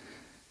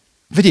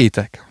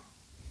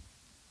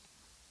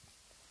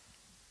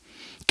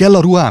 Kell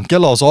a ruhám,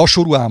 kell az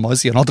alsó ruhám,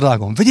 az ilyen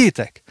nadrágom,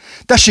 vegyétek.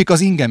 Tessék az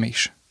ingem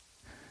is.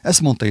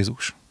 Ezt mondta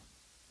Jézus.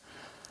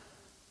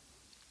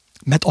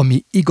 Mert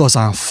ami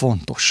igazán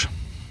fontos,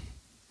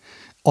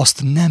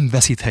 azt nem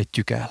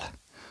veszíthetjük el,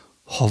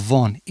 ha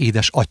van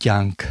édes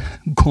atyánk,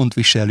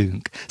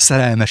 gondviselünk,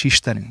 szerelmes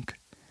Istenünk.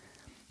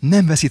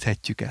 Nem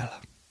veszíthetjük el,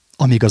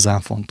 ami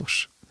igazán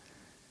fontos.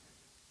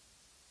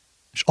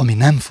 És ami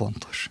nem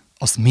fontos,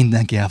 azt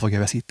mindenki el fogja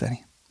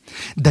veszíteni.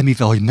 De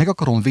mivel, hogy meg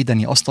akarom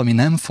védeni azt, ami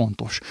nem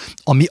fontos,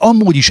 ami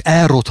amúgy is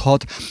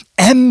elrothat,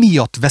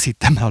 emiatt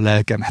veszítem el a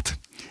lelkemet.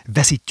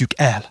 Veszítjük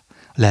el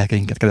a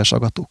lelkeinket, kedves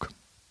hallgatók.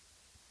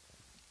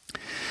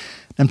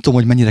 Nem tudom,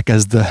 hogy mennyire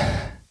kezd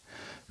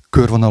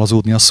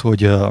körvonalazódni az,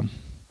 hogy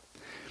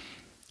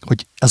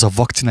ez a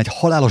vakcina egy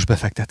halálos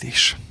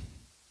befektetés.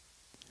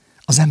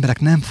 Az emberek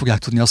nem fogják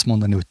tudni azt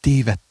mondani, hogy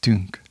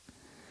tévedtünk.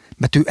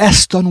 Mert ő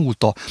ezt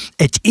tanulta,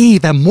 egy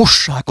éve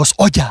mossák az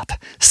agyát,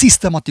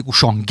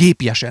 szisztematikusan,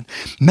 gépiesen.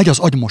 Megy az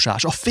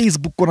agymosás, a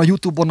Facebookon, a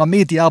YouTube-on, a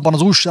médiában,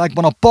 az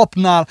újságban, a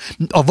papnál,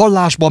 a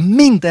vallásban,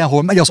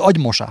 mindenhol megy az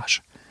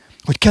agymosás.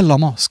 Hogy kell a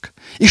maszk.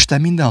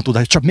 Isten mindenhol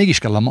tud, csak mégis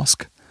kell a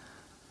maszk.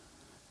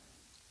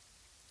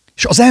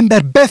 És az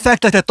ember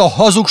befektetett a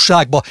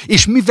hazugságba,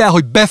 és mivel,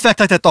 hogy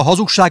befektetett a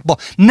hazugságba,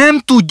 nem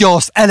tudja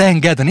azt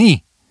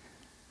elengedni.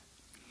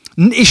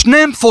 És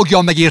nem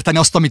fogja megérteni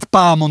azt, amit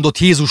Pál mondott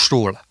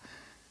Jézusról.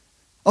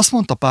 Azt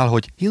mondta Pál,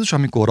 hogy Jézus,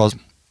 amikor az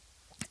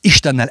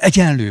Istennel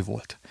egyenlő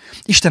volt,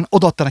 Isten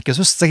odaadta neki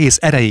az egész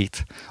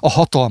erejét, a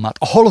hatalmát,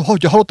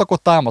 hogy a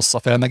halottakot támassza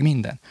fel, meg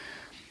minden.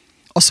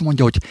 Azt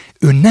mondja, hogy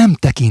ő nem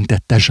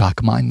tekintette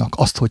zsákmánynak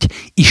azt,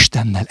 hogy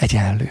Istennel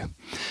egyenlő,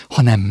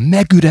 hanem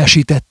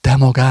megüresítette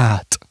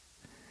magát.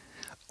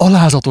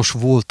 Alázatos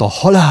volt a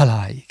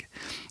haláláig,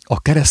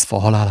 a keresztfa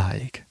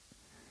haláláig.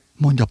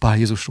 Mondja Pál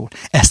Jézusról.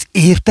 Ezt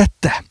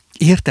értette?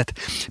 Érted?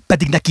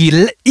 Pedig neki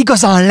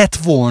igazán lett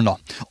volna,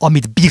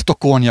 amit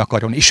birtokolni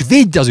akarjon, és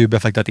védje az ő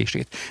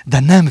befektetését. De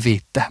nem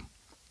védte.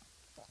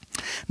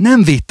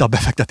 Nem védte a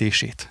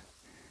befektetését.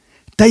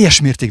 teljes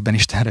mértékben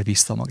Istenre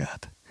bízta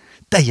magát.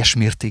 Teljes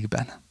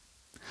mértékben.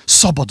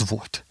 Szabad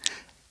volt.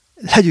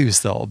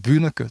 Legyőzte a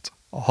bűnököt,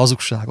 a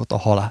hazugságot, a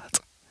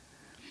halált.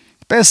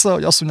 Persze,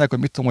 hogy azt mondják, hogy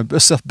mit tudom,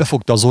 hogy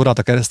befogta az órát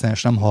a kereszten,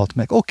 és nem halt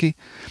meg. Oké.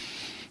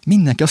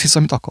 Mindenki azt hisz,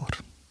 amit akar.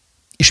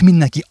 És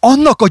mindenki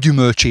annak a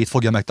gyümölcsét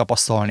fogja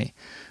megtapasztalni,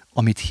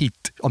 amit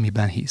hitt,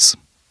 amiben hisz.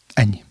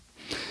 Ennyi.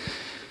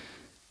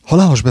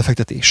 Halálos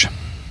befektetés.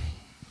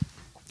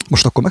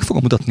 Most akkor meg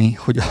fogom mutatni,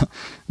 hogy a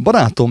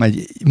barátom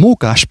egy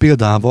mókás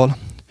példával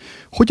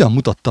hogyan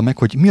mutatta meg,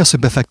 hogy mi az, hogy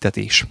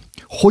befektetés.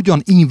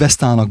 Hogyan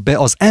investálnak be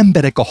az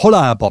emberek a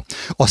halálba,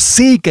 a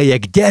székelyek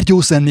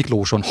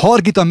Gyergyószentmiklóson,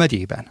 Hargita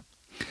megyében.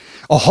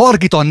 A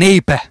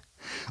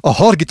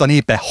Hargita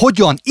népe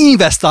hogyan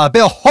investál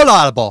be a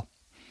halálba.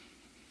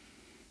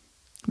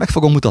 Meg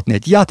fogom mutatni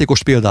egy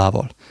játékos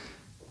példával.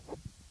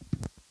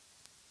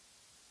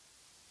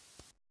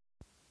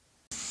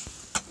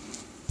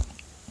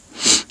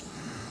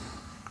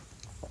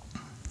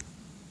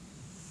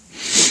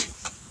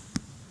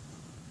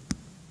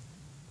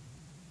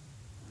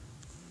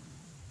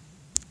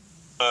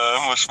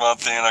 Most már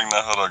tényleg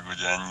ne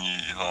haragudj,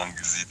 ennyi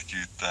hangzit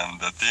küldtem,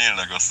 de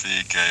tényleg a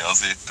székely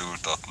azért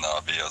túltatná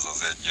be az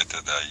az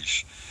egyötöde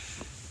is,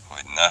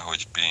 hogy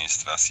nehogy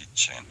pénzt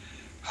veszítsen.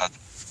 Hát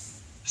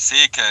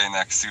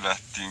székelynek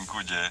születtünk,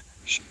 ugye,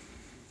 és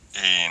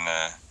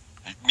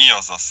mi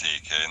az a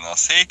székely? Na, a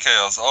székely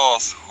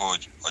az,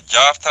 hogy a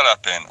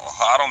gyártelepen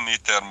a 3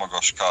 méter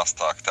magas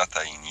kászták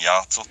tetején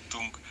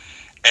játszottunk,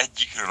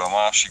 egyikről a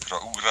másikra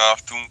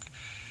ugráltunk,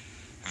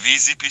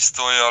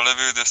 vízipisztollyal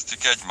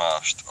lövődöztük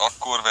egymást.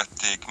 Akkor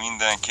vették,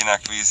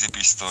 mindenkinek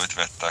vízipisztolyt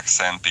vettek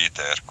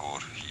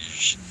Szentpéterkor.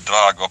 És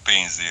drága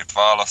pénzért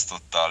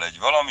választottál egy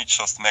valamit, és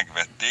azt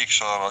megvették, és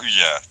arra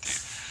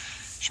ügyeltél.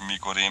 És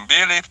mikor én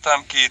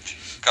beléptem 2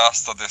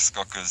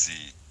 kásztadeszka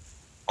közé,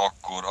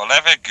 akkor a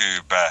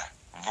levegőbe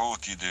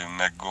volt időm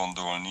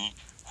meggondolni,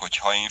 hogy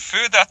ha én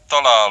földet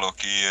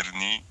találok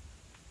érni,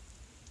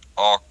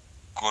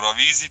 akkor a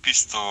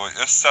vízipisztoly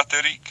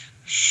összetörik,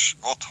 és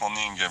otthon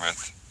engemet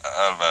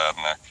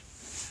elvernek.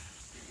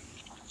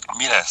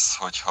 Mi lesz,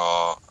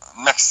 hogyha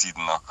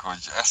megszidnak,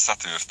 hogy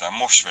összetörtem,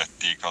 most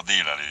vették a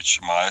délelőtt,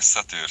 már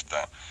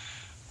összetörtem.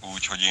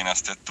 Úgyhogy én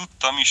ezt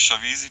tudtam is, a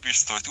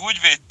vízipisztolyt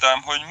úgy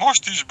védtem, hogy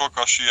most is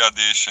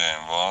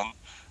bokasülyedésem van,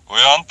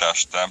 olyan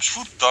testem, s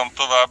futtam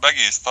tovább,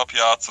 egész nap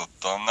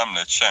játszottam, nem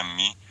lett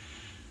semmi,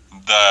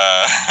 de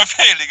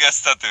félig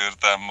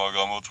összetörtem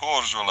magamot,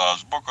 horzsolás,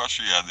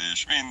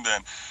 bokasülyedés,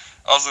 minden,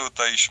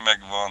 azóta is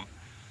megvan,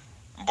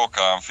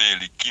 bokám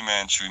félig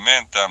kiment,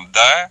 mentem,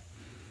 de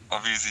a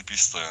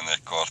vízipisztolyon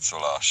egy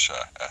karcolás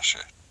se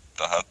esett.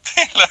 Tehát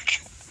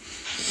tényleg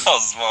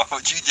az van,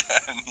 hogy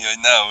ügyelni, hogy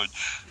nehogy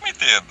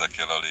mit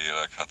érdekel a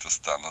lélek, hát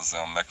aztán az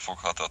olyan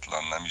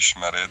megfoghatatlan, nem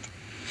ismered.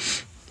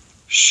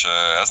 És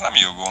ez nem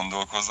jó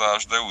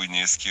gondolkozás, de úgy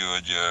néz ki,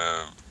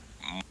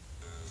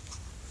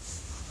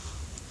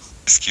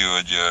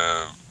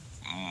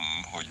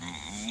 hogy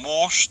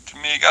most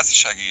még ez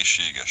is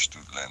egészséges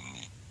tud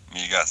lenni.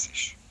 Még ez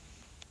is.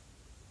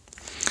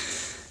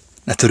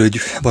 Ne törődj,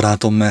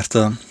 barátom, mert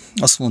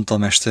azt mondta a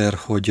mester,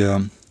 hogy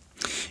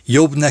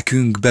jobb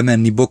nekünk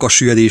bemenni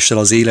bokasüllyedéssel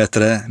az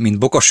életre, mint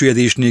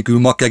bokasüllyedés nélkül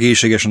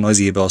makkegészségesen az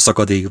ébe, a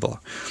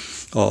szakadékba,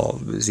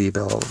 az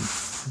ébe, a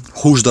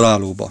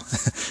húsdarálóba.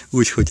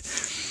 Úgyhogy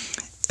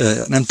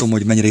nem tudom,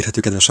 hogy mennyire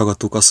érthető, kedves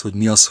hallgatók, az, hogy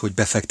mi az, hogy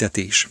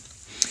befektetés.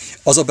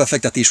 Az a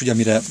befektetés, ugye,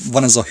 amire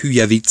van ez a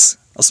hülye vicc,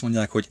 azt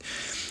mondják, hogy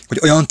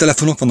olyan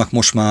telefonok vannak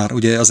most már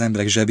ugye az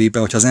emberek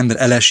zsebében, hogyha az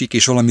ember elesik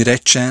és valami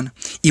recsen,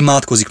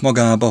 imádkozik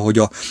magába, hogy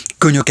a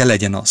könyöke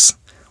legyen az.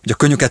 Hogy a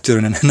könyöket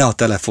törne, ne a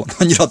telefon.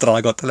 Annyira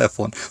drága a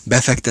telefon.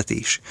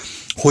 Befektetés.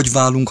 Hogy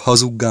válunk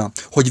hazuggá?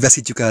 Hogy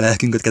veszítjük el a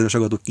lelkünket, kedves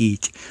hallgatók?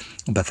 Így.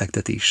 A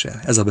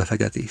befektetéssel. Ez a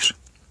befektetés.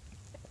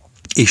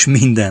 És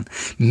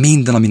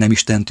minden, ami nem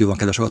Istentől van,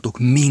 kedves hallgatók,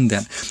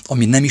 minden,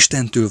 ami nem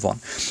Istentől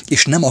van,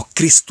 és nem a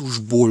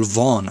Krisztusból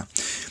van,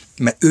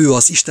 mert ő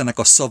az Istennek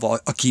a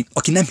szava,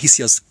 aki nem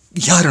hiszi, az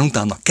járjon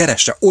utána,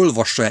 keresse,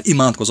 olvassa el,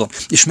 imádkozon,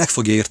 és meg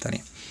fogja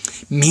érteni.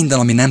 Minden,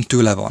 ami nem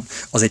tőle van,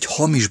 az egy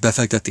hamis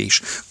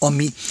befektetés,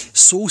 ami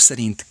szó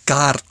szerint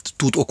kárt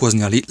tud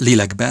okozni a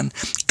lélekben,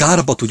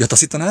 kárba tudja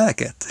taszítani a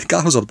lelket,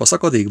 kárhozatba,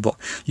 szakadékba.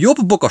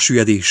 Jobb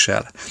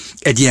bokasüllyedéssel,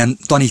 egy ilyen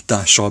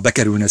tanítással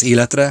bekerülni az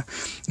életre,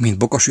 mint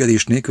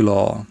bokasüllyedés nélkül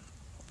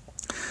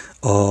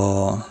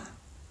a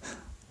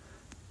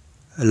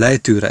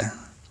lejtőre,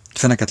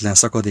 feneketlen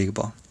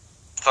szakadékba.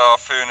 A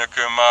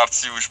főnökön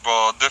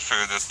márciusban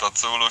döfődött a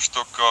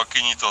cólostokkal,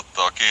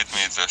 kinyitotta a 2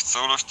 méteres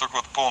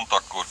cólostokot, pont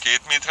akkor 2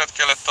 métert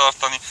kellett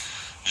tartani,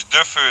 és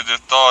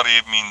döfődött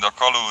arrébb, mint a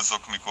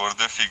kalózok, mikor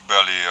döfik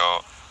belé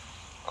a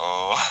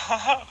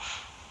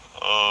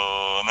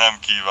nem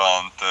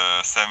kívánt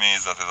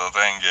személyzetet a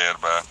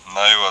tengerbe.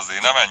 Na jó,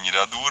 azért nem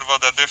ennyire durva,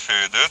 de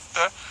döfődött,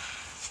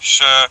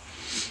 és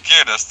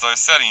kérdezte,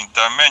 hogy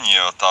szerintem mennyi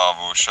a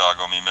távolság,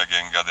 ami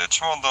megengedett, és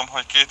mondom,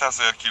 hogy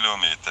 2000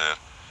 kilométer.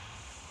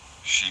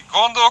 És így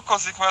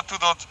gondolkozik, mert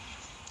tudod,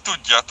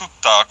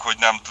 tudták, hogy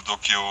nem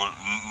tudok jól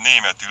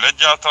németül,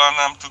 egyáltalán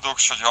nem tudok,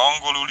 és hogy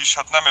angolul is,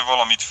 hát nem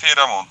valamit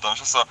félremondtam,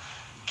 és az a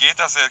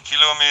 2000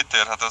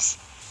 kilométer, hát az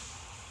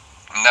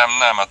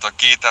nem, hát a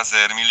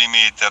 2000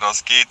 milliméter az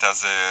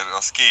 2000,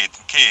 az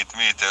két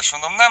méter, és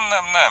mondom,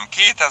 nem,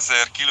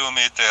 2000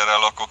 kilométerrel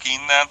lakok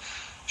innen,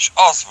 és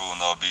az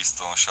volna a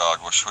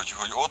biztonságos,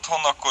 hogy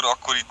otthon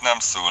akkor itt nem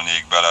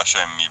szólnék bele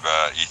semmibe,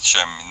 itt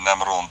semmi, nem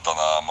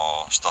rontanám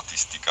a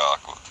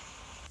statisztikákat.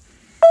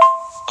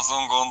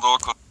 Azon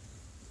gondolkodom.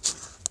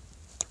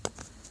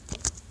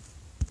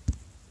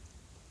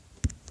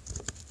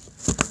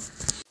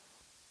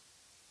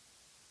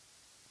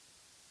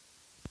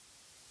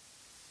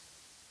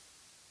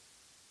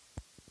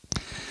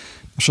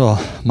 És a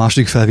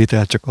második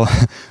felvételt csak a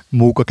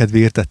móka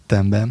kedvéért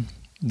tettem be,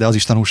 de az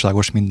is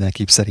tanulságos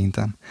mindenképp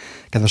szerintem.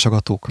 Kedves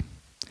hallgatók,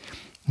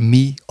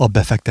 mi a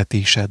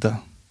befektetésed?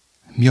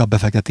 Mi a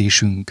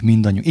befektetésünk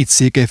mindannyiunk? Itt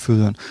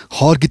Székelyföldön,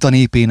 Hargita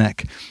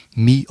népének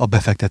mi a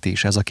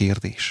befektetés? Ez a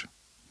kérdés.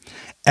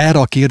 Erre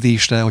a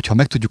kérdésre, hogyha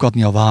meg tudjuk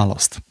adni a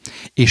választ,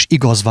 és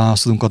igaz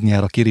választ tudunk adni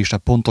erre a kérdésre,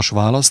 pontos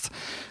választ,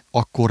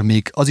 akkor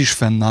még az is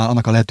fennáll,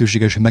 annak a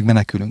lehetősége is, hogy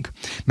megmenekülünk.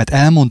 Mert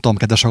elmondtam,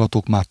 kedves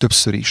hallgatók, már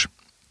többször is,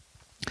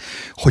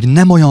 hogy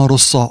nem olyan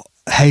rossz a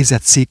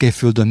helyzet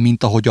Székelyföldön,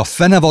 mint ahogy a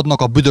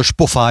fenevadnak a büdös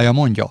pofája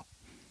mondja,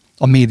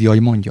 a médiai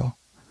mondja.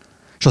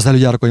 És az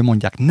előjárókai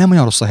mondják, nem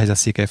olyan rossz a helyzet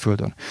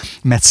Székelyföldön,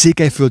 mert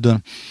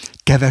Székelyföldön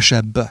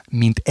kevesebb,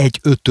 mint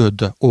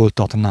 1/5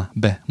 oltatná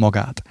be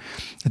magát.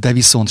 De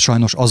viszont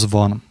sajnos az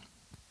van,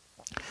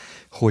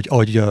 hogy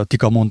ahogy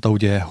Tika mondta,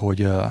 ugye,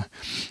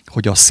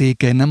 hogy a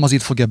Székely nem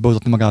azért fogja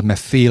beoltatni magát, mert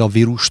fél a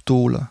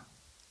vírustól,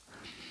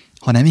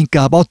 hanem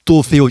inkább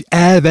attól fél, hogy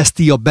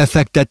elveszti a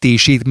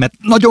befektetését, mert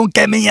nagyon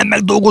keményen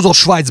megdolgozott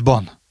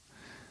Svájcban,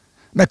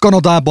 meg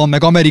Kanadában,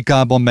 meg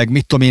Amerikában, meg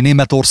mit tudom én,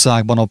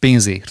 Németországban a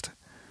pénzért.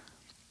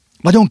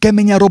 Nagyon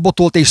keményen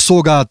robotolt és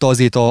szolgálta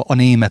azért a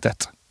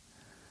németet.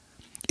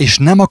 És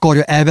nem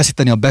akarja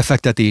elveszíteni a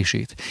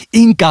befektetését.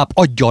 Inkább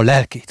adja a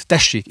lelkét.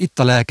 Tessék, itt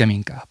a lelkem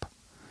inkább.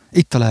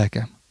 Itt a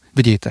lelkem.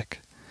 Vigyétek.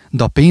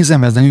 De a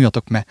pénzemhez nem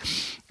üljatok, mert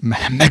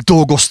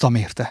megdolgoztam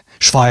érte.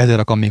 Schweider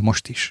akar még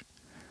most is.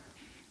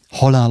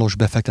 Halálos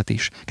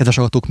befektetés. Kedves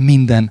hallgatók,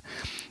 minden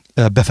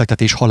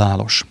befektetés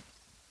halálos.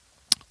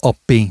 A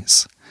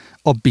pénz,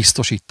 a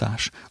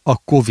biztosítás, a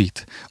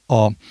Covid,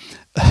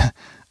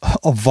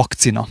 a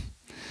vakcina,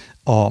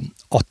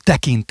 a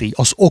tekintély,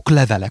 az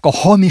oklevelek, a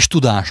hamis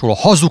tudásról, a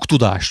hazug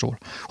tudásról.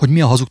 Hogy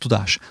mi a hazug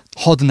tudás?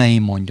 Hadd ne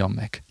én mondjam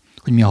meg,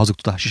 hogy mi a hazug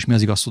tudás és mi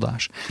az igaz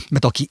tudás.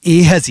 Mert aki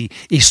éhezi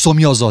és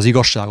szomjazza az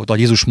igazságot,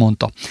 ahogy Jézus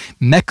mondta,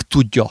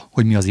 megtudja,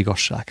 hogy mi az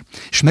igazság.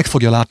 És meg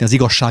fogja látni az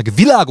igazság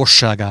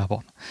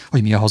világosságában,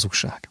 hogy mi a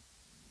hazugság.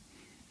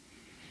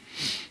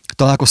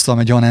 Találkoztam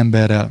egy olyan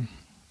emberrel,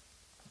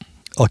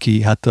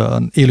 aki, hát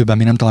élőben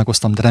még nem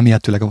találkoztam, de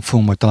remélhetőleg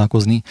fogom majd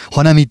találkozni.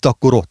 Ha nem itt,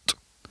 akkor ott.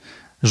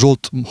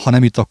 Zsolt, ha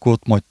nem itt, akkor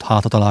ott majd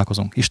hátra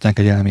találkozunk, Isten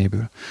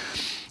kegyelméből.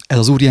 Ez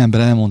az úriember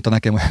elmondta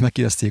nekem, hogy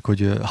megkérdezték,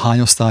 hogy hány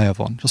osztálya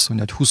van, és azt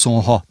mondja, hogy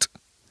 26.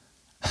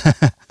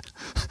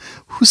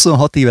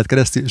 26 évet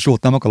keresztül,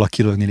 Zsolt, nem akarlak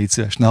kilögni, légy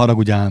szíves, ne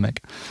haragudjál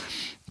meg.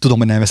 Tudom,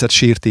 hogy nem veszed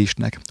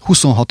sértésnek.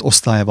 26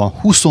 osztálya van,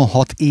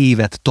 26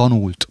 évet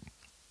tanult.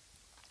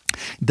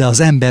 De az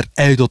ember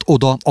eljutott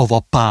oda, ahova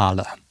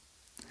Pál,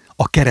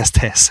 a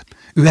kereszthez.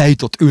 Ő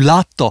eljutott, ő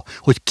látta,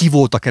 hogy ki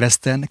volt a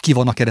kereszten, ki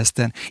van a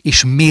kereszten,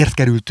 és miért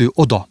került ő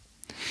oda.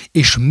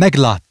 És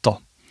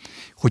meglátta,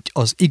 hogy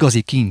az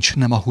igazi kincs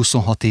nem a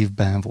 26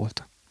 évben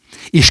volt.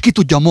 És ki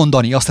tudja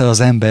mondani azt az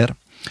ember,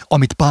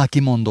 amit Pál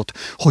kimondott,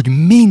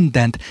 hogy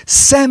mindent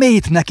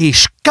szemétnek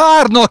és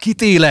kárnak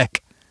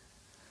ítélek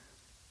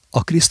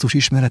a Krisztus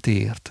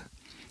ismeretéért,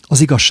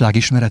 az igazság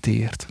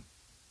ismeretéért.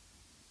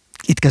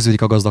 Itt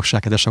kezdődik a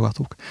gazdagság, kedves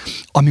hallgatók.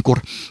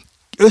 Amikor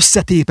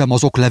összetépem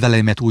az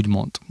okleveleimet,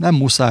 úgymond. Nem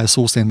muszáj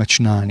szó szerint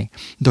megcsinálni,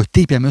 de hogy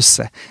tépjem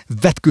össze,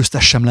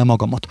 vetkőztessem le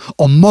magamat,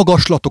 a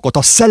magaslatokat,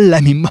 a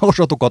szellemi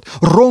magaslatokat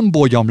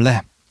romboljam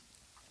le.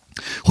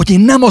 Hogy én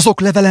nem az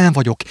oklevelen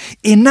vagyok,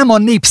 én nem a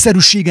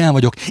népszerűségen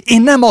vagyok,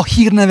 én nem a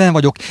hírneven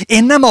vagyok,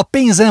 én nem a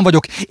pénzen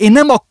vagyok, én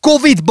nem a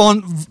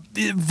Covid-ban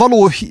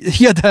való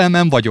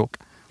hiedelmem vagyok,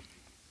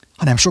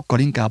 hanem sokkal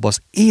inkább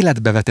az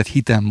életbe vetett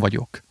hitem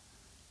vagyok.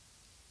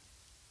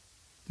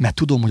 Mert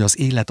tudom, hogy az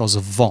élet az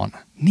van.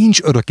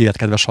 Nincs örök élet,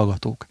 kedves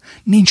hallgatók.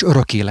 Nincs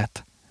örök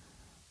élet.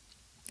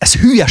 Ez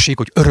hülyeség,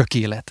 hogy örök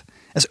élet.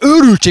 Ez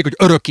őrültség, hogy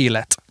örök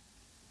élet.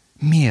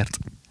 Miért?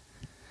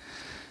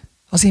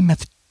 Azért,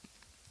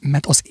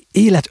 mert az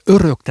élet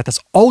örök, tehát ez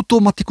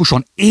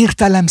automatikusan,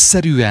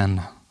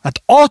 értelemszerűen,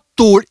 hát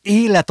attól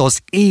élet az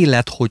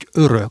élet, hogy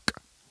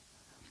örök.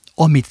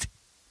 Amit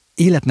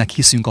életnek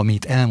hiszünk,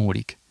 amit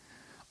elmúlik,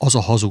 az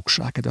a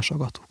hazugság, kedves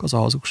hallgatók, az a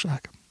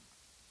hazugság.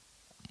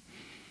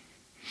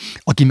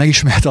 Aki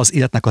megismerte az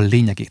életnek a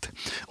lényegét,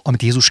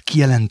 amit Jézus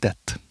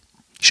kijelentett,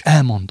 és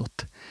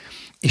elmondott,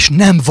 és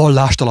nem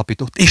vallást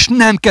alapított, és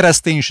nem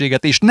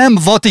kereszténységet, és nem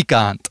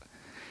Vatikánt,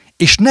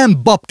 és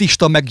nem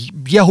baptista, meg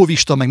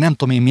jehovista, meg nem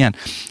tudom én milyen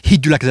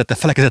hídgyülekezete,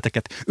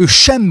 felekezeteket, ő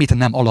semmit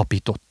nem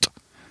alapított,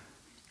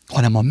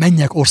 hanem a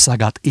mennyek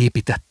országát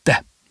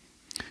építette.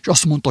 És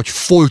azt mondta, hogy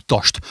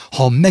folytasd.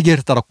 Ha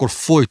megérted, akkor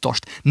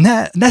folytasd.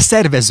 Ne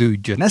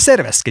szerveződjön, ne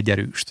szervezkedj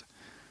erőst.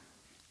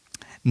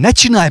 Ne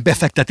csinálj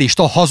befektetést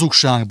a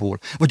hazugságból,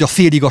 vagy a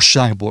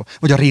féligasságból,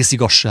 vagy a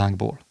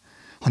részigasságból,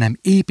 hanem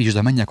építsd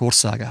a mennyek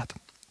országát.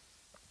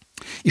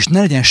 És ne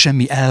legyen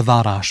semmi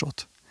elvárásod,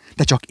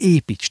 de csak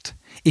építsd,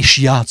 és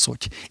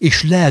játszodj,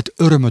 és leld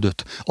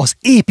örömödöt az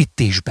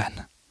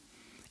építésben,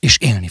 és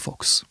élni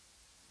fogsz.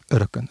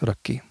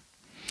 Örökké.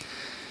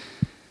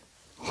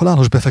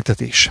 Halálos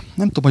befektetés.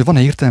 Nem tudom, hogy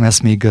van-e értelme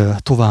ezt még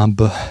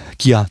tovább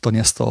kiáltani,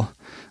 ezt a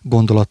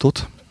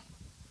gondolatot.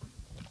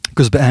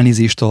 Közben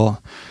elnézést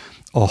a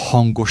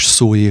hangos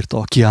szóért,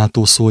 a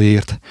kiáltó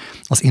szóért,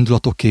 az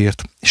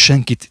indulatokért.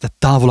 Senkit, tehát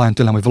távol álljon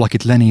tőlem, hogy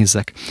valakit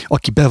lenézek,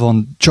 aki be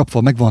van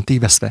csapva, meg van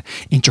tévesztve.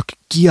 Én csak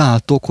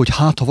kiáltok, hogy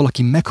hát, ha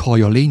valaki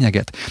meghallja a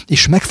lényeget,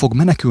 és meg fog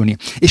menekülni,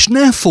 és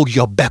nem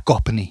fogja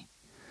bekapni.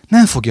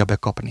 Nem fogja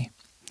bekapni.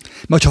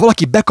 Mert ha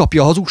valaki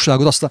bekapja a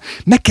hazugságot, aztán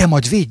meg kell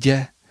majd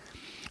védje.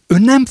 Ő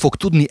nem fog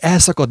tudni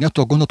elszakadni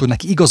attól a gondolattól, hogy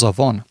neki igaza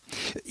van.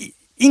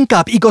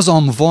 Inkább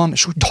igazam van,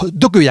 és úgy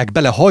dögöljek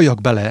bele,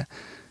 halljak bele,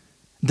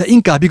 de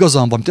inkább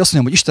igazam van, mint azt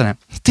mondjam, hogy Istenem,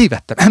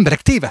 tévedtem,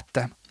 emberek,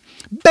 tévedtem.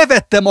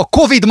 Bevettem a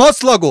Covid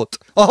maszlagot,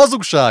 a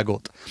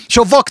hazugságot, és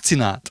a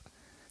vakcinát,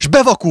 és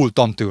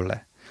bevakultam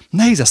tőle.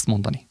 Nehéz ezt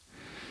mondani.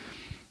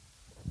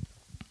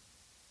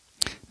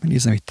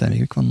 Megnézem, itt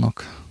még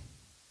vannak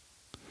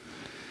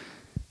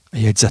a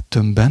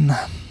jegyzettömbben.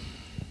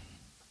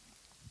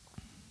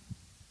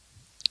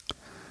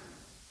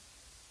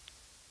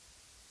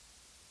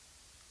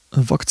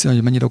 A vakcina,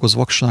 hogy mennyire okoz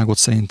vakságot,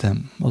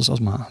 szerintem az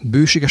már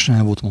bőségesen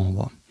el volt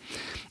mondva.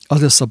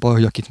 Az lesz a baj,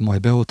 hogy akit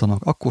majd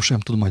beoltanak, akkor sem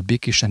tud majd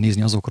békésen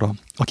nézni azokra,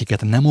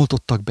 akiket nem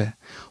oltottak be,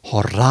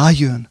 ha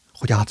rájön,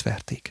 hogy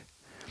átverték.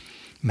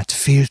 Mert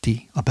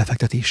félti a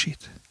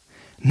befektetését.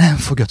 Nem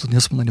fogja tudni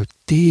azt mondani, hogy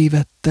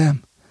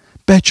tévedtem,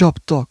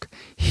 becsaptak,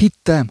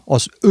 hittem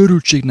az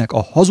őrültségnek,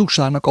 a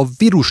hazugságnak, a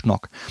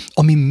vírusnak,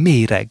 ami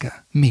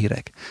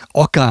méreg.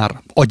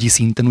 Akár agyi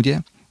szinten, ugye?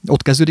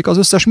 Ott kezdődik az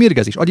összes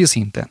mérgezés, agyi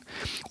szinten.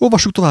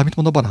 Olvassuk tovább, mit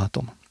mond a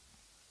barátom.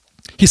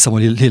 Hiszem,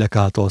 hogy lélek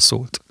által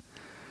szólt.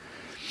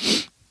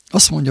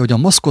 Azt mondja, hogy a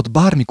maszkot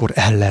bármikor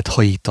el lehet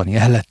hajítani,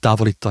 el lehet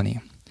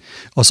távolítani.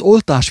 Az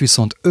oltás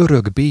viszont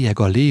örök bélyeg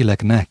a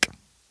léleknek.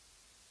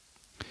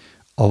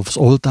 Az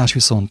oltás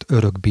viszont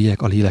örök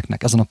bélyeg a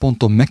léleknek. Ezen a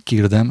ponton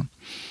megkérdem,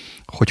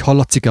 hogy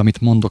hallatszik-e,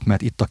 amit mondok,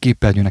 mert itt a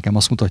képernyő nekem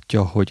azt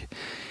mutatja, hogy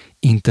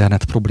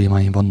internet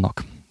problémáim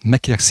vannak.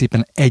 Megkérek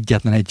szépen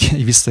egyetlen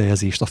egy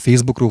visszajelzést a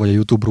Facebookról vagy a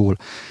YouTube-ról,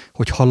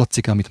 hogy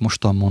hallatszik-e, amit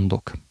mostan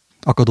mondok.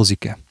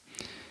 Akadozik-e,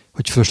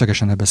 hogy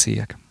fölöslegesen ne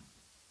beszéljek.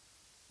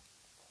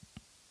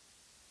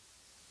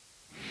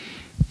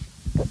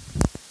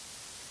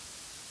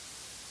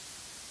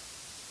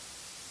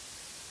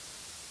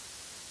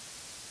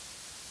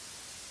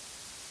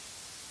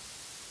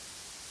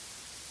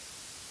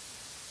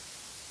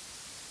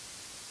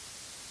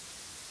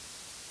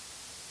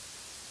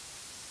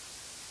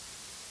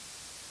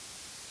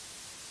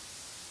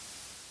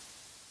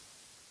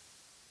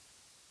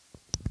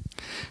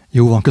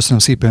 Jó van, köszönöm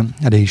szépen,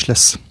 elég is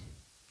lesz.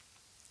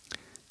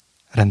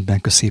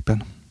 Rendben, köszönöm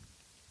szépen.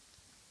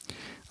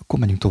 Akkor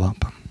menjünk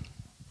tovább.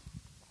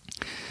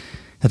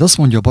 Hát azt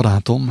mondja a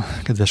barátom,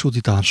 kedves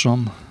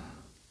útitársam,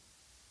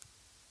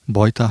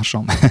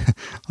 bajtársam,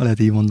 ha lehet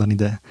így mondani,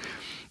 de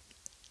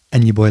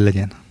ennyi baj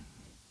legyen,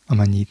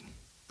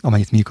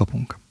 amennyit mi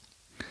kapunk.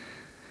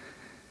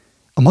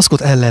 A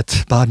maszkot el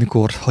lehet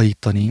bármikor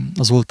hajítani,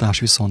 az oltás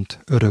viszont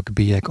örök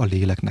bélyeg a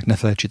léleknek. Ne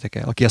felejtsétek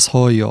el, aki ezt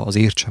hallja, az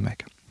értse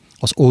meg.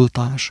 Az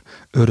oltás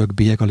örök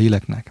bélyeg a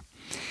léleknek.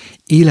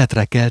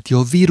 Életre kelti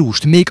a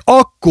vírust, még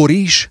akkor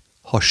is,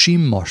 ha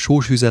simma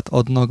sósvizet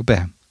adnak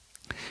be.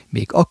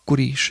 Még akkor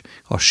is,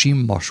 ha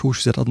simma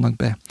sósvizet adnak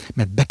be,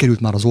 mert bekerült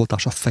már az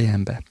oltás a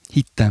fejembe.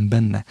 Hittem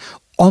benne.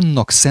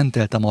 Annak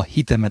szenteltem a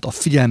hitemet, a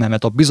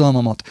figyelmemet, a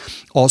bizalmamat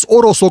az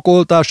oroszok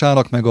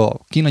oltásának, meg a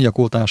kínaiak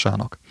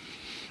oltásának.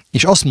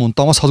 És azt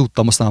mondtam, azt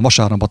hazudtam aztán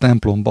vasárnap a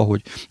templomba,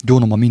 hogy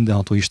gyónom a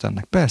mindenható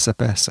Istennek. Persze,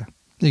 persze.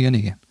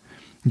 Igen.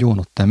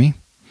 Gyónod te mi?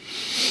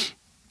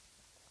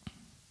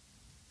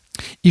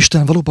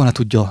 Isten valóban le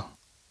tudja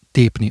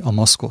tépni a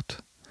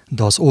maszkot,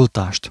 de az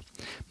oltást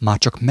már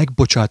csak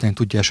megbocsátani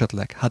tudja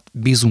esetleg. Hát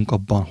bízunk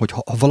abban, hogy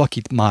ha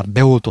valakit már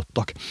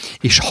beoltottak,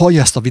 és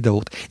hallja ezt a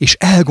videót, és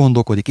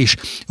elgondolkodik, és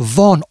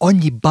van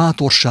annyi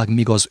bátorság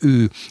még az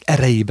ő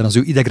erejében, az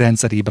ő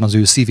idegrendszerében, az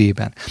ő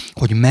szívében,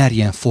 hogy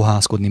merjen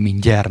fohászkodni,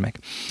 mint gyermek.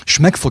 És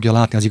meg fogja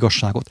látni az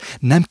igazságot.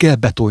 Nem kell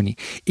betolni.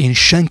 Én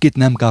senkit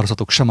nem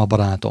kározhatok, sem a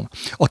barátom.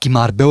 Aki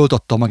már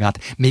beoltotta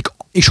magát,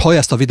 és hallja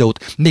ezt a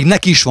videót, még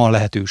neki is van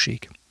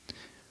lehetőség.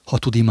 Ha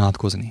tud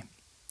imádkozni.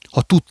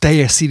 Ha tud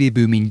teljes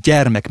szívéből, mint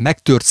gyermek,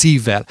 megtört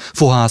szívvel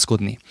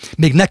fohászkodni,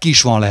 még neki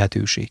is van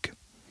lehetőség.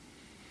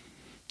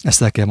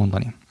 Ezt el kell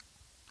mondani.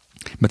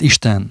 Mert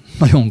Isten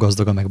nagyon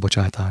gazdag a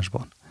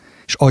megbocsátásban.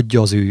 És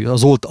adja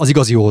az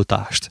igazi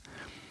oltást.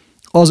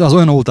 Az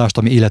olyan oltást,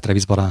 ami életre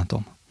visz,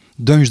 barátom.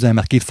 Döntsd el,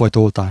 mert kétfajta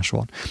oltás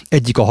van.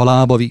 Egyik a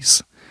halálba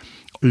visz,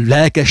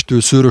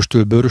 lelkestől,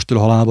 szőröstől, bőröstől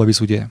halálba visz,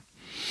 ugye?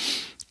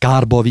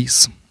 Kárba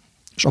visz,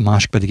 és a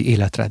másik pedig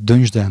életre.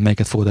 Döntsd el,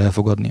 melyiket fogod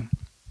elfogadni.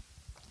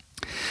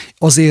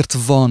 Azért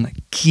van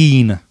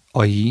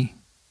kínai,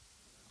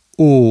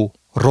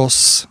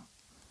 rossz,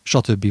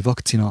 stb.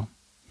 Vakcina,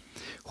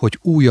 hogy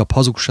újabb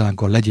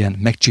hazugsággal legyen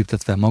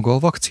megcsíptetve maga a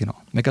vakcina.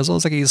 Meg ez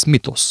az egész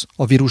mitosz,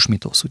 a vírus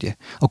mitosz, ugye?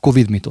 A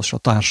Covid mitosz, a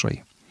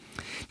társai.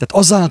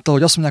 Tehát azáltal,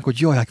 hogy azt mondják, hogy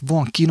jaj,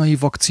 van kínai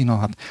vakcina,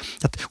 hát,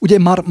 tehát ugye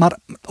már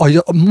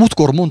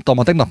múltkor mondtam,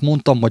 tegnap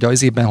mondtam, vagy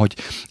az évben, hogy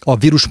a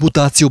vírus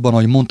mutációban,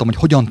 ahogy mondtam, hogy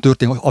hogyan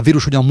történik, a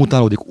vírus hogyan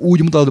mutálódik,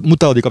 úgy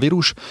mutálódik a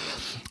vírus,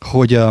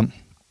 hogy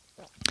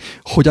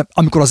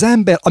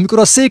amikor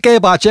a Székely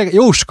bácsi,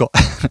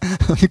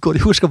 amikor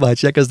Jóska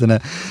bácsi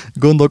elkezdene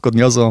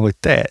gondolkodni azon, hogy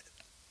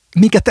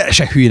minket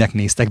teljesen hülyének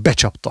néztek,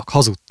 becsaptak,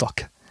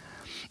 hazudtak.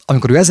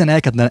 Amikor ő ezen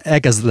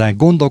elkezdene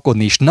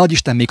gondolkodni, és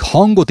nagyisten még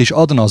hangot is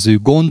adna az ő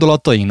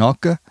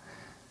gondolatainak,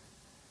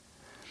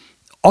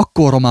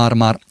 akkor már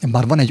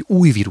van egy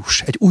új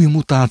vírus, egy új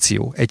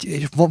mutáció,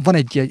 van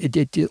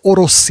egy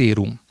orosz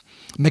szérum,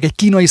 meg egy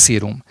kínai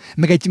szérum,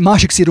 meg egy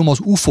másik szérum az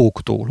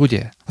UFO-któl,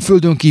 ugye? A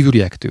földön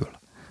kívüliektől.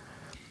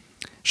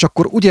 És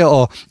akkor ugye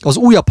az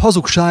újabb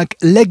hazugság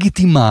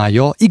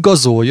legitimálja,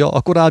 igazolja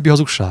a korábbi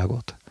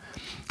hazugságot.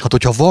 Hát,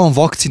 hogyha van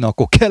vakcina,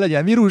 akkor kell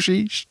legyen vírus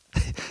is.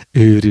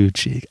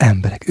 Őrültség,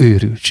 emberek,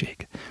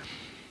 őrültség.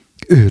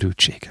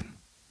 Őrültség.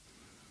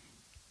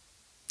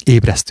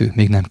 Ébresztő,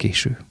 még nem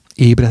késő.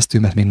 Ébresztő,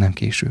 mert még nem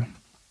késő.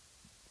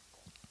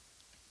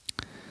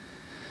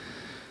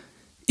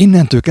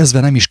 Innentől kezdve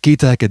nem is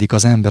kételkedik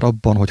az ember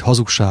abban, hogy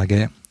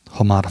hazugság-e,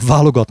 ha már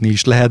válogatni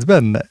is lehet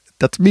benne.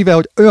 Tehát mivel,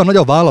 hogy olyan nagy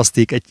a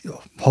választék egy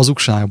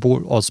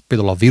hazugságból, az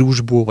például a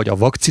vírusból, vagy a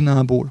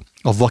vakcinából,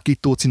 a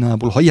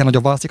vakítócinából, ha ilyen nagy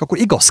a választék, akkor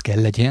igaz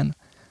kell legyen.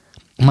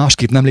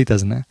 Másképp nem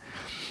létezne.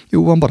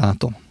 Jó van,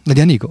 barátom,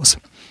 legyen igaz.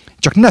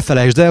 Csak ne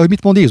felejtsd el, hogy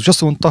mit mond Jézus.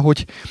 Azt mondta,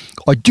 hogy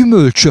a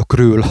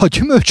gyümölcsökről, a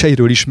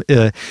gyümölcseiről is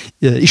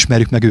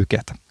ismerjük meg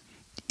őket.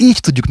 Így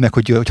tudjuk meg,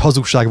 hogy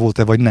hazugság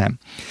volt-e, vagy nem.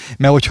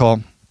 Mert hogyha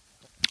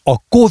a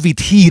Covid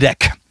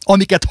hírek,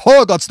 amiket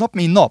hallgatsz nap,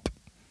 mint nap,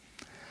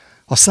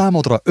 ha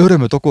számodra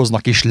örömöt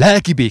okoznak, és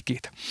lelki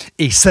békét,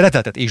 és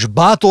szeretetet, és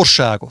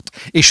bátorságot,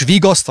 és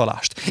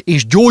vigasztalást,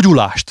 és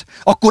gyógyulást,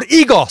 akkor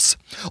igaz!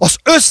 Az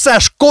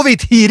összes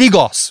Covid hír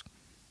igaz!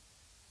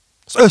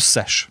 Az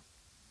összes!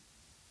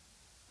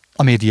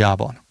 A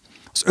médiában.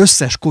 Az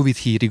összes Covid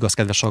hír igaz,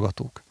 kedves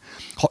hallgatók.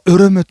 Ha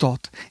örömöt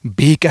ad,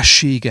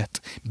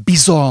 békességet,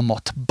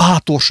 bizalmat,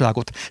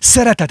 bátorságot,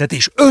 szeretetet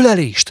és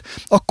ölelést,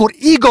 akkor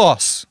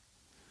igaz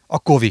a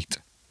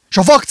Covid. És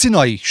a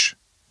vakcina is.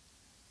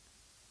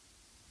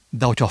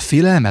 De hogyha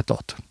félelmet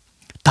ad,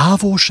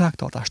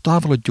 távolságtartást,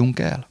 távolodjunk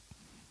el.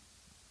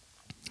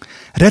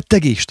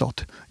 Rettegést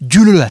ad,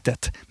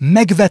 gyűlöletet,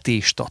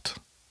 megvetést ad,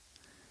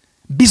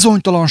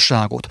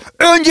 bizonytalanságot,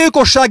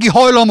 öngyilkossági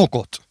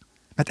hajlamokat,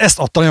 mert ezt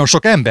adta nagyon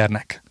sok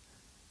embernek.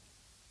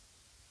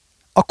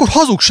 Akkor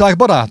hazugság,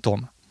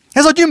 barátom.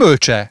 Ez a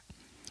gyümölcse.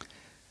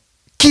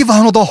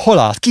 Kívánod a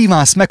halált,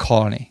 kívánsz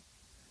meghalni.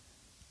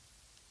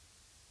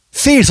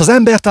 Félsz az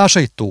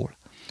embertársaitól,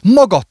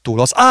 magadtól,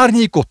 az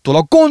árnyékottól,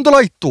 a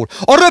gondolaittól,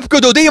 a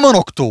röpködő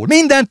démonoktól,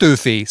 mindentől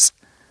félsz.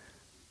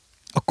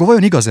 Akkor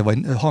vajon igaz-e vagy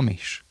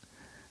hamis?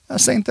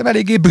 Szerintem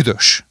eléggé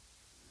büdös.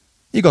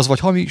 Igaz vagy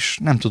hamis,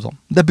 nem tudom,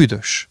 de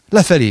büdös.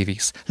 Lefelé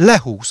visz,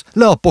 lehúz,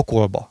 le a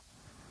pokolba.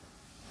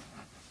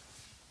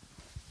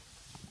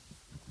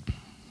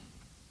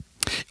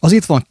 Az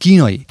itt van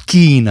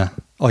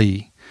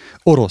kínai,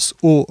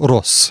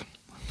 orosz,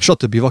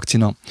 stb.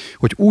 Vakcina,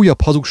 hogy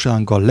újabb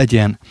hazugsággal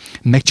legyen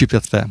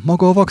megcsíptetve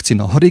maga a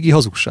vakcina, a régi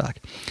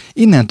hazugság.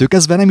 Innentől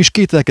kezdve nem is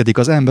kételkedik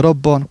az ember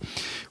abban,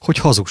 hogy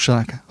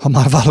hazugság, ha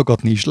már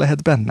válogatni is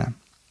lehet benne.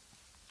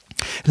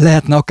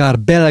 Lehetne akár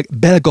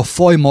belga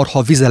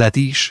fajmarha vizelet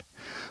is,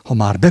 ha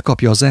már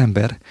bekapja az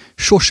ember,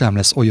 sosem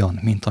lesz olyan,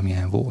 mint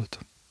amilyen volt.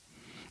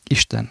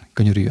 Isten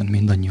könyörüljön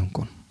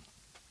mindannyiunkon.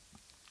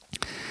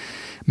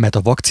 Mert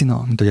a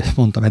vakcina, mint ahogy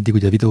mondtam eddig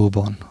ugye a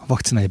videóban, a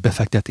vakcina egy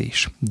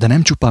befektetés. De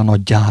nem csupán a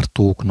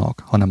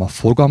gyártóknak, hanem a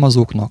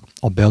forgalmazóknak,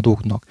 a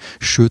beadóknak,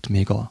 sőt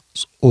még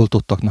az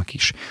oltottaknak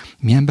is.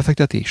 Milyen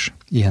befektetés?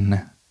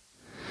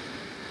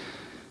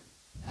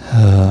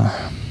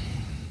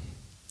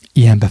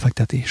 Ilyen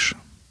befektetés.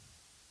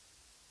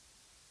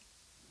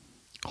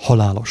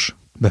 Halálos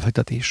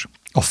befektetés.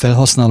 A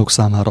felhasználók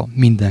számára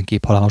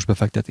mindenképp halálos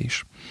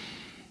befektetés.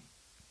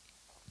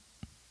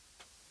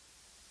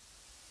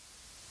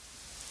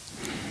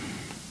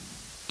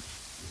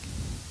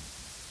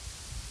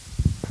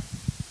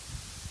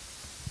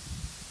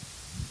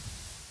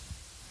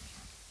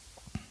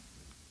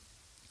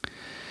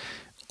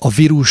 A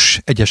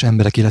vírus egyes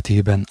emberek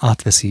életében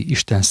átveszi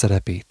Isten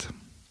szerepét.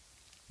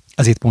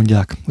 Ezért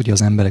mondják ugye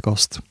az emberek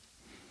azt.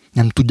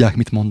 Nem tudják,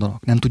 mit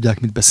mondanak, nem tudják,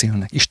 mit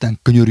beszélnek. Isten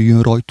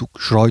könyörüljön rajtuk,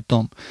 s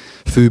rajtam,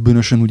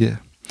 főbűnösön ugye,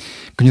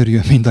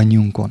 könyörüljön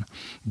mindannyiunkon.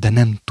 De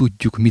nem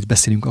tudjuk, mit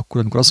beszélünk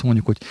akkor, amikor azt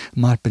mondjuk, hogy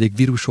már pedig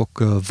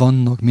vírusok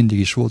vannak, mindig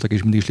is voltak,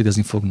 és mindig is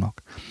létezni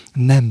fognak.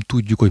 Nem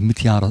tudjuk, hogy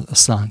mit jár a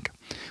szánk.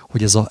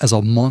 hogy ez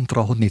a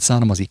mantra honnét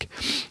származik.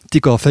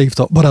 Tika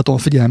felhívta barátom a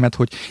figyelmet,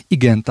 hogy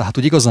igen, tehát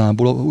hogy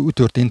igazából úgy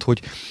történt,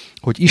 hogy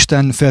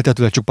Isten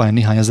feltétlenül csupán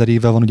néhány ezer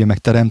éve van, ugye meg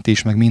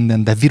teremtés, meg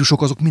minden, de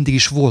vírusok azok mindig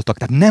is voltak.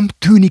 Tehát nem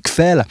tűnik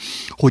fel,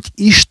 hogy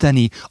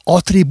isteni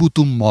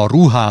attribútummal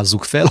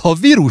ruházzuk fel a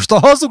vírust, a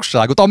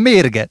hazugságot, a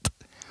mérget.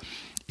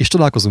 És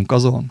találkozunk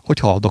azon, hogy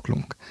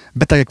haldoklunk.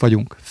 Betegek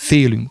vagyunk,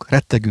 félünk,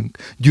 rettegünk,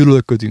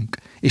 gyűlölködünk,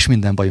 és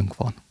minden bajunk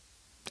van.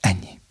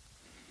 Ennyi.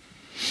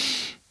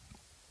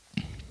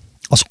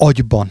 Az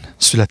agyban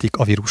születik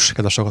a vírus,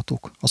 kedves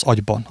hallgatók. Az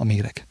agyban a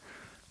méreg.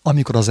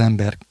 Amikor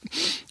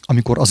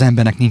az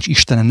embernek nincs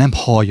Istene, nem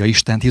hallja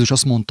Istent. Jézus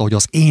azt mondta, hogy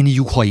az én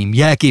juhaim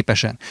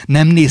jelképesen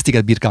nem néz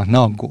téged birkálnak, ne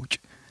aggódj.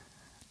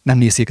 Nem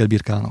néz téged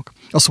birkálnak.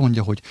 Azt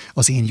mondja, hogy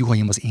az én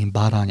juhaim, az én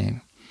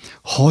bárányaim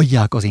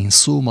hallják az én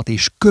szómat,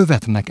 és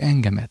követnek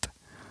engemet.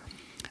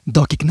 De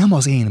akik nem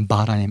az én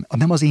bárányaim,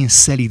 nem az én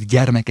szelíd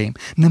gyermekeim,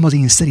 nem az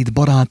én szelíd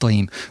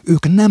barátaim,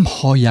 ők nem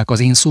hallják az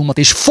én szómat,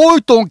 és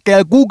folyton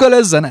kell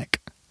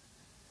googleezzenek.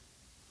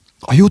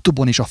 A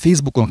YouTube-on és a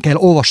Facebookon kell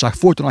olvassák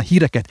folyton a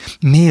híreket.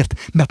 Miért?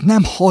 Mert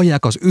nem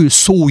hallják az ő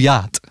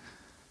szóját.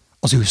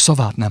 Az ő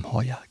szavát nem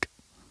hallják.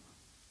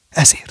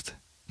 Ezért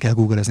kell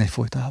googleezni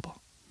egyfolytában.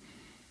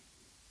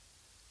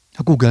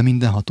 A Google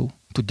mindenható,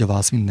 tudja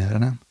válasz mindenre,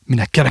 nem?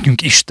 Minek kell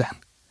nekünk Isten?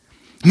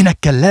 Minek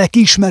kell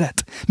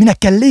lelkiismeret? Minek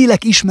kell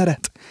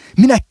lélekismeret?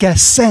 Minek kell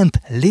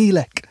szent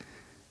lélek?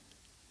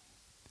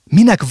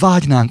 Minek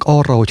vágynánk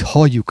arra, hogy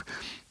halljuk,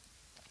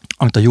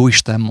 amit a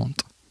Jóisten mond,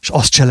 és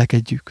azt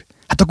cselekedjük?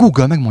 Hát a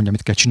Google megmondja,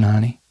 mit kell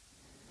csinálni.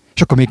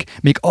 És akkor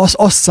még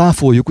azt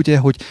száfoljuk, ugye,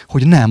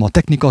 hogy nem, a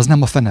technika az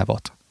nem a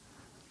fenevad.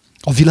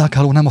 A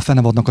világháló nem a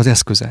fenevadnak az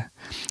eszköze.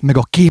 Meg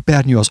a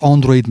képernyő, az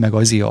Android, meg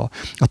a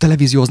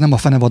televízió az nem a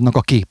fenevadnak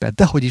a képed.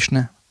 Dehogy is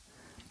ne.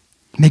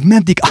 Még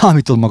meddig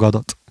ámítod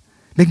magadat?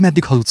 Még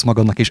meddig hazudsz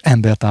magadnak és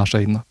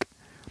embertársaidnak?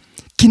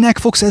 Kinek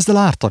fogsz ezzel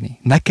ártani?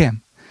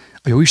 Nekem?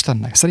 A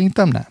Jóistennek?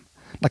 Szerintem nem.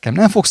 Nekem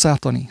nem fogsz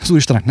ártani, az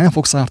Úristennek nem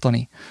fogsz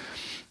ártani.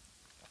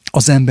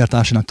 Az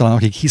embertársainak talán,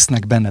 akik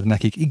hisznek benned,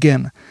 nekik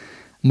igen,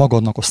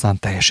 magadnak aztán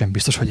teljesen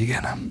biztos, hogy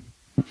igen.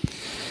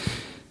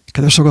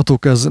 Kedves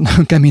hallgatók, ez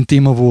nagyon kemény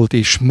téma volt,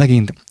 és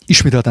megint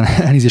ismételten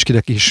elnézést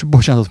kérek, és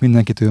bocsánatot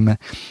mindenkitől,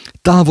 mert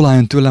távol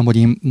álljon tőlem, hogy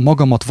én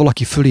magamat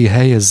valaki fölé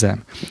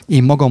helyezzem.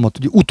 Én magamat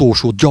ugye,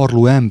 utolsó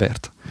gyarló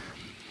embert.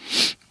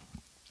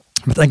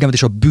 Mert engemet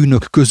is a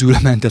bűnök közül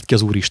mentett ki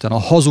az Úristen. A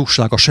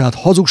hazugság, a saját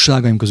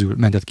hazugságaim közül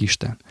mentett ki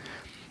Isten.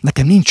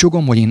 Nekem nincs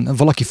jogom, hogy én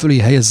valaki fölé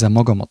helyezzem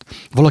magamat,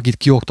 valakit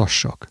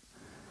kioktassak,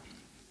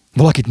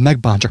 valakit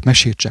megbántsak,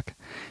 mesértsek.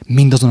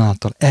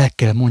 Mindazonáltal el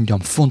kell mondjam,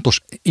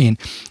 fontos, én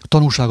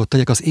tanúságot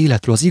tegyek az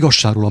életről, az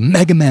igazságról, a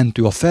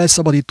megmentő, a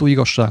felszabadító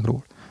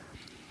igazságról.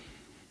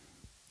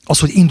 Az,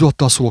 hogy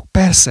indulattal szólok,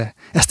 persze,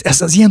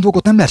 az ilyen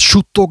dolgot nem lehet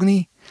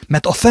suttogni,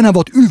 mert a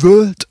fenevad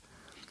üvölt,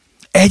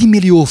 1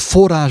 millió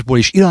forrásból